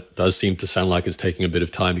one that does seem to sound like it's taking a bit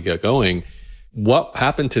of time to get going. What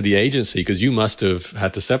happened to the agency? Because you must have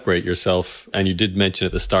had to separate yourself. And you did mention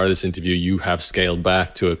at the start of this interview, you have scaled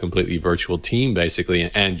back to a completely virtual team, basically,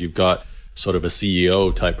 and you've got sort of a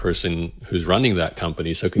CEO type person who's running that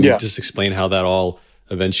company. So can you just explain how that all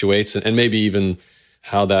eventuates and maybe even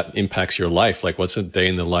how that impacts your life? Like, what's a day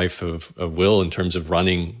in the life of Will in terms of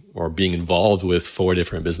running or being involved with 4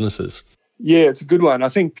 different businesses? Yeah, it's a good one. I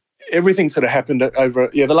think everything sort of happened over,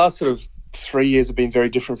 the last sort of 3 years have been very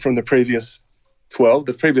different from the previous 12.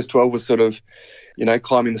 The previous 12 was sort of,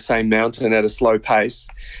 climbing the same mountain at a slow pace.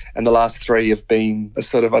 And the last 3 have been a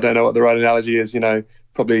sort of, I don't know what the right analogy is,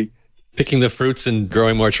 probably picking the fruits and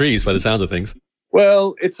growing more trees by the sounds of things.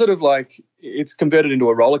 Well, it's sort of like it's converted into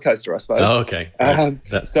a roller coaster, I suppose. Oh, okay.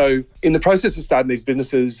 Right. So in the process of starting these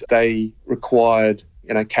businesses, they required,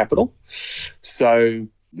 capital. So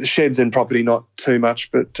the sheds and property, not too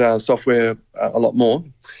much, but software a lot more.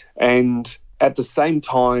 And at the same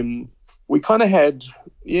time, we kind of had,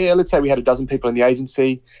 let's say we had a dozen people in the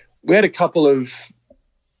agency. We had a couple of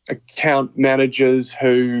account managers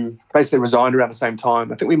who basically resigned around the same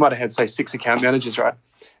time. I think we might have had, say, 6 account managers, right?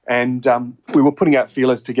 And we were putting out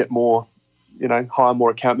feelers to get more, hire more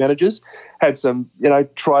account managers. Had some,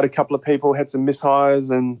 tried a couple of people, had some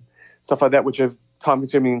mishires and stuff like that, which are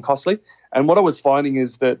time-consuming and costly. And what I was finding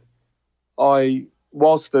is that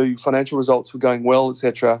whilst the financial results were going well,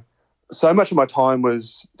 etc., so much of my time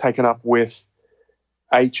was taken up with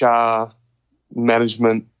HR,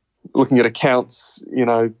 management, looking at accounts,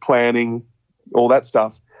 planning, all that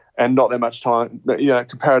stuff, and not that much time,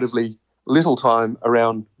 comparatively little time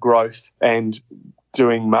around growth and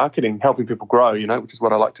doing marketing, helping people grow, which is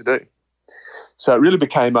what I like to do. So it really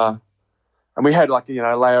became and we had like,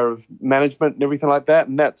 a layer of management and everything like that,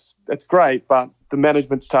 and that's great, but the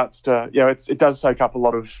management starts to, it does soak up a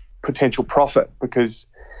lot of potential profit because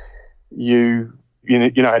you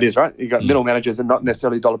know how it is, right? You've got middle managers and not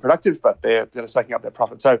necessarily dollar productive, but they're soaking up that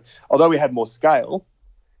profit. So although we had more scale,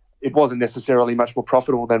 it wasn't necessarily much more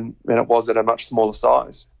profitable than it was at a much smaller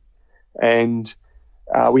size. And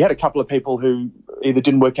we had a couple of people who either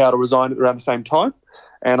didn't work out or resigned around the same time.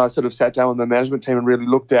 And I sort of sat down with the management team and really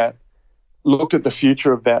looked at the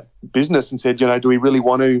future of that business and said, do we really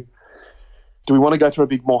want to go through a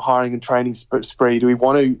big more hiring and training spree? Do we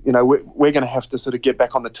want to, we're going to have to sort of get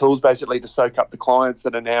back on the tools basically to soak up the clients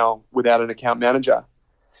that are now without an account manager.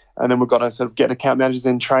 And then we've got to sort of get account managers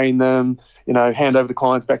in, train them, hand over the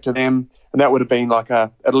clients back to them. And that would have been like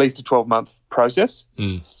at least a 12-month process.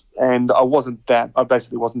 And I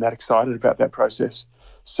basically wasn't that excited about that process.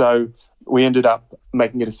 So we ended up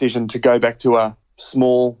making a decision to go back to a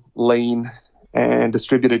small, lean and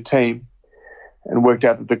distributed team, and worked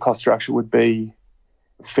out that the cost structure would be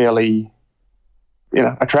fairly,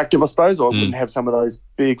 attractive, I suppose, or wouldn't have some of those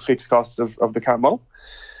big fixed costs of the current model.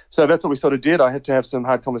 So that's what we sort of did. I had to have some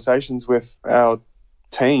hard conversations with our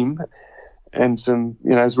team and some,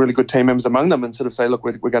 there's really good team members among them, and sort of say, look,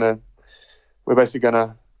 we're basically going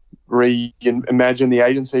to reimagine the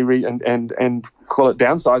agency and call it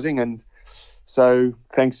downsizing. And so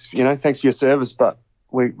thanks for your service, but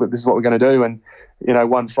this is what we're going to do. And,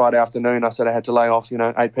 one Friday afternoon, I sort of had to lay off,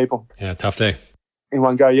 8 people. Yeah, tough day. in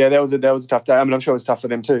one go. Yeah, that was a tough day. I mean, I'm sure it was tough for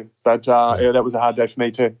them too, but yeah, that was a hard day for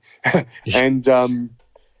me too. And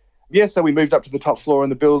so we moved up to the top floor in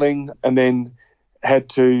the building, and then had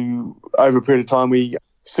to, over a period of time, we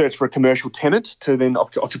searched for a commercial tenant to then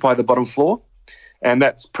occupy the bottom floor, and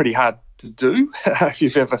that's pretty hard to do if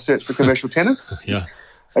you've ever searched for commercial tenants. Yeah,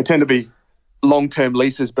 they tend to be long-term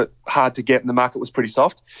leases, but hard to get, and the market was pretty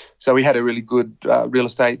soft. So we had a really good real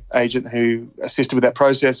estate agent who assisted with that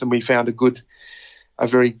process, and we found a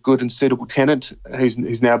very good and suitable tenant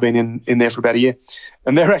who's now been in there for about a year.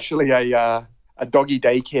 And they're actually a doggy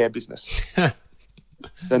daycare business.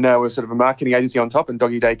 So now we're sort of a marketing agency on top and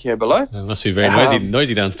doggy daycare below. It must be very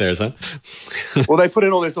noisy downstairs, huh? Well, they put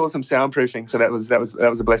in all this awesome soundproofing, so that was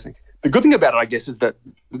a blessing. The good thing about it, I guess, is that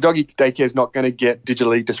the doggy daycare is not going to get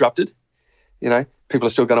digitally disrupted. You know, people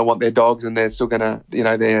are still going to want their dogs, and they're still going to,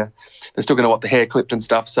 they're still going to want the hair clipped and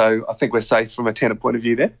stuff. So I think we're safe from a tenant point of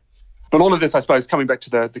view there. But all of this, I suppose, coming back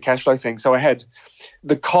to the cash flow thing. So I had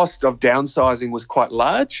the cost of downsizing was quite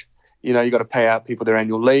large. You know, you got to pay out people their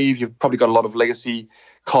annual leave. You've probably got a lot of legacy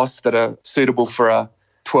costs that are suitable for a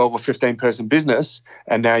 12 or 15 person business,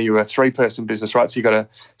 and now you're a 3-person business, right? So you got to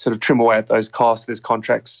sort of trim away at those costs. There's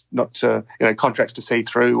contracts contracts to see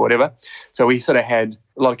through, whatever. So we sort of had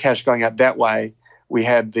a lot of cash going out that way. We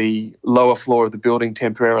had the lower floor of the building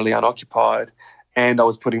temporarily unoccupied, and I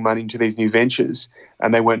was putting money into these new ventures,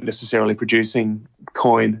 and they weren't necessarily producing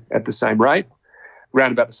coin at the same rate.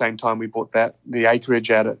 Around about the same time, we bought the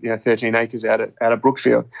acreage out at 13 acres out at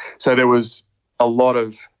Brookfield. So there was a lot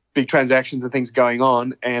of big transactions and things going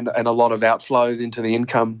on, and a lot of outflows into the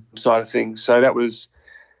income side of things. So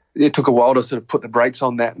it took a while to sort of put the brakes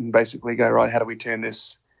on that and basically go, right, how do we turn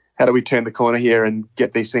the corner here and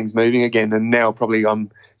get these things moving again? And now probably I'm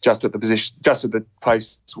just at the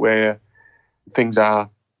place where things are,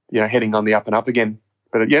 heading on the up and up again.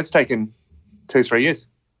 But it's taken 2-3 years.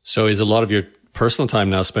 So is a lot of your personal time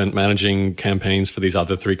now spent managing campaigns for these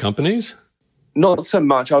other 3 companies? Not so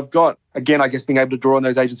much. I've got, again, I guess being able to draw on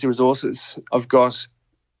those agency resources. I've got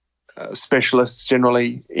specialists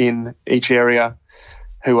generally in each area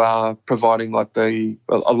who are providing a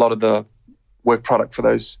lot of the work product for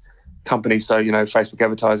those companies. So, Facebook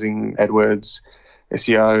advertising, AdWords,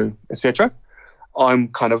 SEO, etc. I'm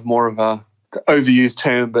kind of more of a overused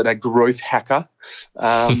term, but a growth hacker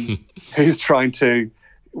who's trying to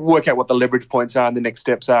work out what the leverage points are and the next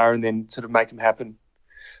steps are, and then sort of make them happen.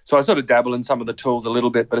 So I sort of dabble in some of the tools a little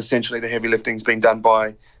bit, but essentially the heavy lifting's been done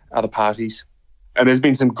by other parties. And there's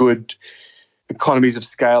been some good economies of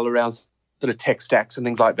scale around sort of tech stacks and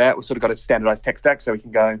things like that. We've sort of got a standardized tech stack, so we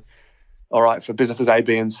can go, all right, for businesses A,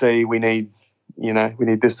 B, and C, we need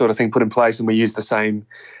this sort of thing put in place, and we use the same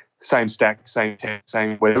stack, same tech,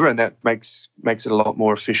 same whatever, and that makes it a lot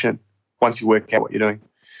more efficient once you work out what you're doing.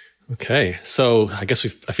 Okay, so I guess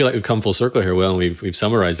I feel like we've come full circle here, Will, and we've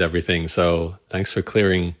summarized everything. So thanks for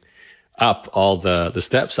clearing up all the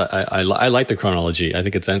steps. I like the chronology. I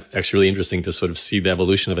think it's actually really interesting to sort of see the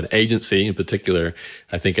evolution of an agency in particular.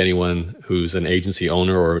 I think anyone who's an agency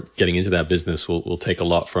owner or getting into that business will take a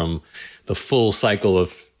lot from the full cycle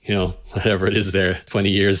of, whatever it is there, 20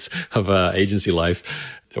 years of agency life,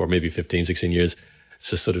 or maybe 15, 16 years,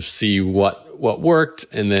 to sort of see what worked,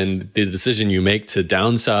 and then the decision you make to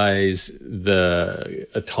downsize, the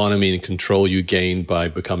autonomy and control you gain by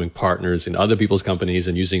becoming partners in other people's companies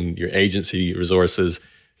and using your agency resources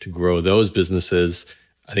to grow those businesses.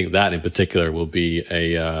 I think that in particular will be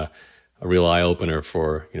a real eye opener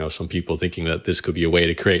for, some people thinking that this could be a way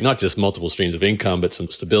to create not just multiple streams of income, but some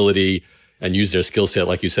stability and use their skill set,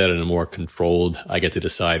 like you said, in a more controlled, I get to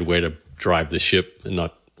decide where to drive the ship and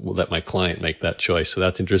not let my client make that choice. So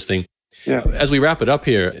that's interesting. Yeah. As we wrap it up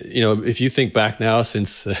here, if you think back now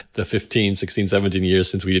since the 15, 16, 17 years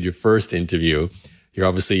since we did your first interview, you're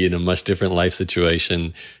obviously in a much different life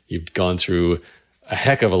situation. You've gone through a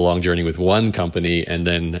heck of a long journey with one company, and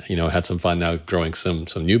then, had some fun now growing some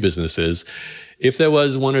new businesses. If there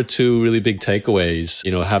was 1 or 2 really big takeaways,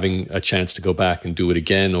 having a chance to go back and do it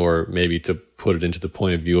again, or maybe to put it into the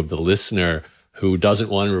point of view of the listener who doesn't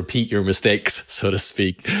want to repeat your mistakes, so to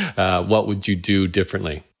speak, what would you do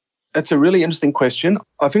differently? That's a really interesting question.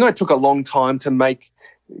 I think I took a long time to make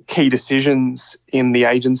key decisions in the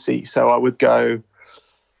agency. So I would go,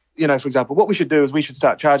 for example, what we should do is we should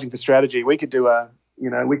start charging for strategy. We could do a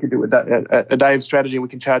day of strategy, and we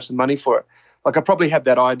can charge some money for it. Like, I probably had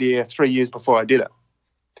that idea 3 years before I did it.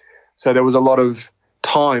 So there was a lot of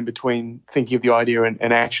time between thinking of the idea and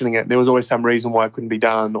actioning it. There was always some reason why it couldn't be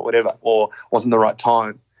done or whatever, or wasn't the right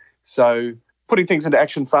time. So putting things into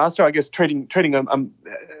action faster, I guess having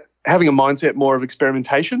a mindset more of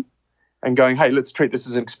experimentation and going, hey, let's treat this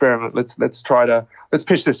as an experiment. Let's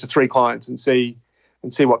pitch this to 3 clients and see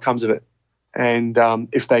what comes of it. And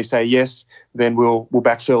if they say yes, then we'll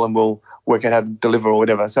backfill and we'll work out how to deliver or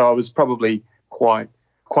whatever. So I was probably quite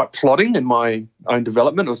plodding in my own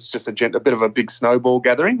development. It was just a bit of a big snowball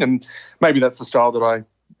gathering, and maybe that's the style that I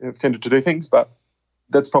have tended to do things. But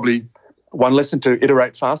that's probably one lesson, to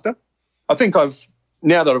iterate faster. I think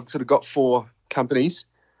now that I've sort of got 4 companies,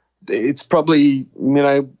 it's probably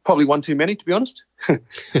one too many, to be honest.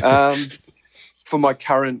 For my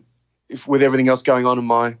current, with everything else going on in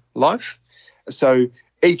my life. So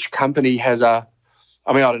each company has I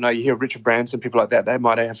don't know, you hear of Richard Branson, people like that, they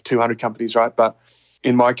might have 200 companies, right? But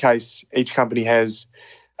in my case, each company has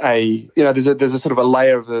there's a sort of a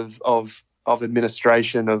layer of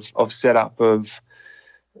administration, of setup, of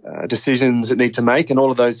decisions that need to make, and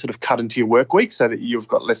all of those sort of cut into your work week so that you've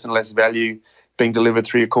got less and less value being delivered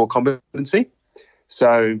through your core competency.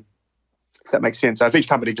 So if that makes sense. So if each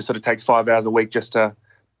company just sort of takes 5 hours a week just to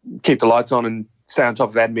keep the lights on and stay on top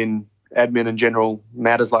of admin and general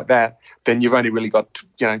matters like that, then you've only really got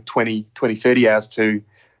 20, 30 hours to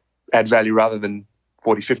add value rather than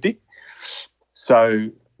 40, 50. So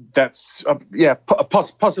that's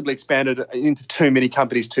possibly expanded into too many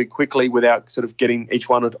companies too quickly without sort of getting each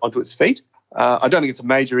one onto its feet. I don't think it's a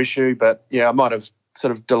major issue, but I might have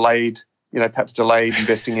sort of delayed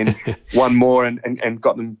investing in one more and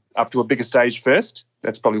got them up to a bigger stage first.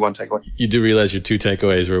 That's probably one takeaway. You do realize your 2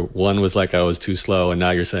 takeaways were, one was like I was too slow, and now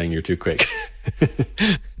you're saying you're too quick.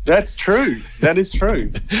 That's true. That is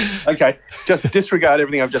true. Okay, just disregard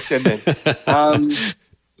everything I've just said then.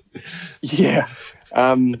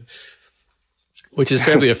 Which is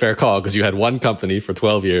fairly a fair call, because you had 1 company for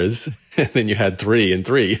 12 years, and then you had 3 and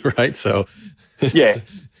 3, right? So you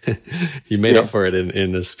made up for it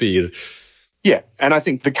in the speed. Yeah, and I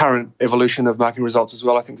think the current evolution of Marketing Results as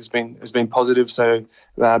well, I think has been positive. So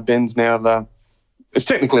Ben's now it's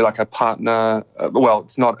technically like a partner.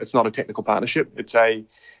 It's not a technical partnership.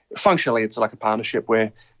 Functionally it's like a partnership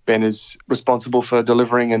where Ben is responsible for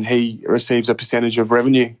delivering, and he receives a percentage of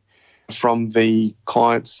revenue from the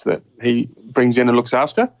clients that he brings in and looks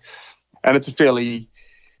after. And it's a fairly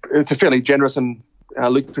generous and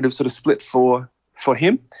lucrative sort of split for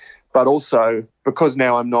him. But also because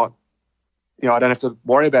now I'm not, I don't have to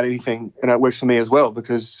worry about anything, and it works for me as well,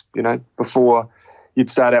 because, before you'd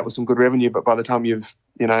start out with some good revenue, but by the time you've,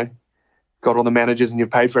 got all the managers and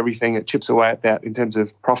you've paid for everything, it chips away at that in terms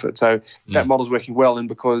of profit. So that model's working well, and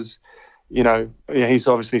because, he's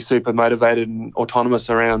obviously super motivated and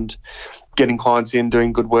autonomous around getting clients in,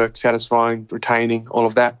 doing good work, satisfying, retaining, all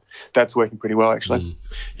of that, that's working pretty well, actually.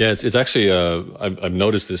 Yeah, it's actually, I've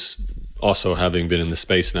noticed this also, having been in the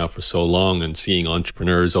space now for so long and seeing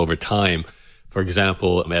entrepreneurs over time. For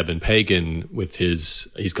example, Eben Pagan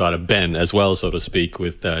he's got a Ben as well, so to speak,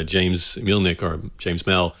 with James Milnick, or James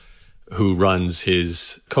Mel, who runs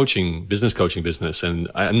his business coaching business. And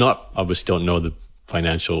I obviously don't know the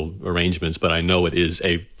financial arrangements, but I know it is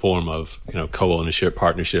a form of, co-ownership,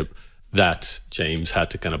 partnership that James had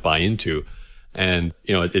to kind of buy into. And,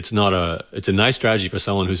 it's a nice strategy for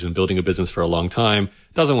someone who's been building a business for a long time,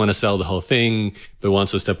 doesn't want to sell the whole thing, but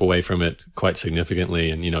wants to step away from it quite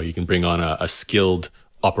significantly. And, you can bring on a skilled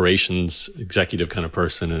operations executive kind of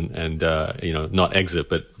person and not exit,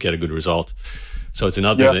 but get a good result. So it's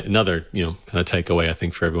another, kind of takeaway, I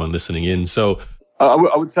think, for everyone listening in. So I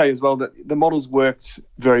would say as well that the model's worked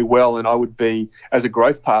very well, and I would be, as a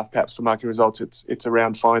growth path, perhaps for Marketing Results, it's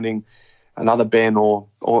around finding another Ben or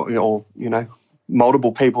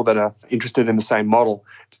multiple people that are interested in the same model.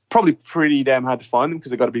 It's probably pretty damn hard to find them,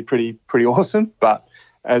 because they've got to be pretty awesome. But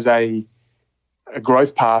as a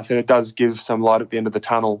growth path, and it does give some light at the end of the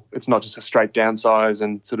tunnel. It's not just a straight downsize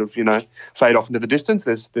and sort of, fade off into the distance.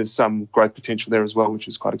 There's some growth potential there as well, which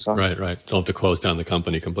is quite exciting. Right. Don't have to close down the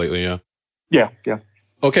company completely, yeah. Yeah.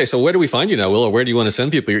 Okay, so where do we find you now, Will, or where do you want to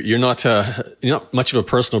send people? You're not much of a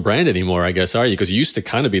personal brand anymore, I guess, are you? Because you used to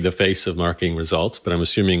kind of be the face of Marketing Results, but I'm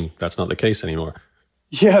assuming that's not the case anymore.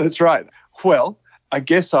 Yeah, that's right. Well, I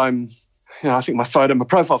guess I think my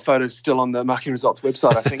profile photo is still on the Marketing Results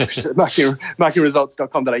website, I think,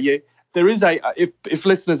 marketingresults.com.au. There is if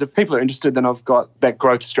people are interested, then I've got that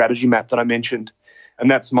growth strategy map that I mentioned.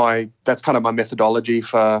 And that's kind of my methodology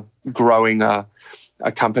for growing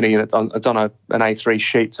a company, and it's on an A3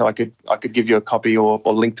 sheet, so I could give you a copy or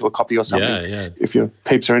link to a copy or something. Yeah. If your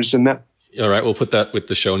peeps are interested in that. All right, we'll put that with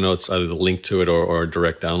the show notes, either the link to it or a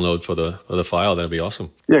direct download for the file. That'd be awesome.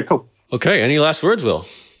 Yeah, cool. Okay, any last words, Will?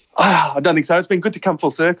 I don't think so. It's been good to come full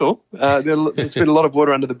circle. There's been a lot of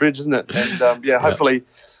water under the bridge, isn't it? And hopefully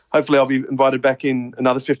I'll be invited back in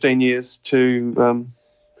another 15 years to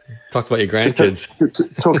Talk about your grandkids.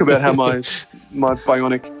 Talk about how my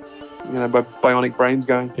bionic brain's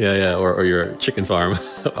going. Yeah, or your chicken farm,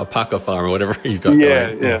 alpaca farm, or whatever you've got.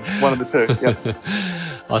 Yeah, one of the two. Yeah.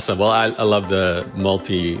 Awesome. Well, I love the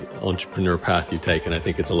multi-entrepreneur path you've taken. I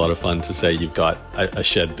think it's a lot of fun to say you've got a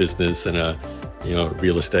shed business and a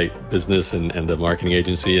real estate business and a marketing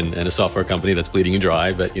agency and a software company that's bleeding you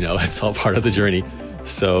dry, but it's all part of the journey.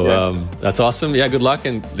 So that's awesome. Yeah, good luck.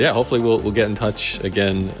 And yeah, hopefully we'll get in touch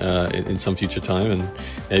again in some future time, and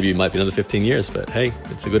maybe it might be another 15 years, but hey,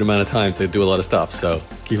 it's a good amount of time to do a lot of stuff. So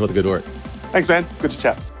keep up the good work. Thanks, man. Good to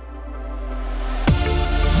chat.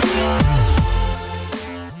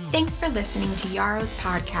 Thanks for listening to Yarrow's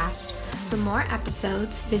podcast. For more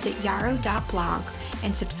episodes, visit yarrow.blog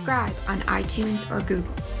and subscribe on iTunes or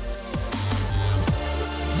Google.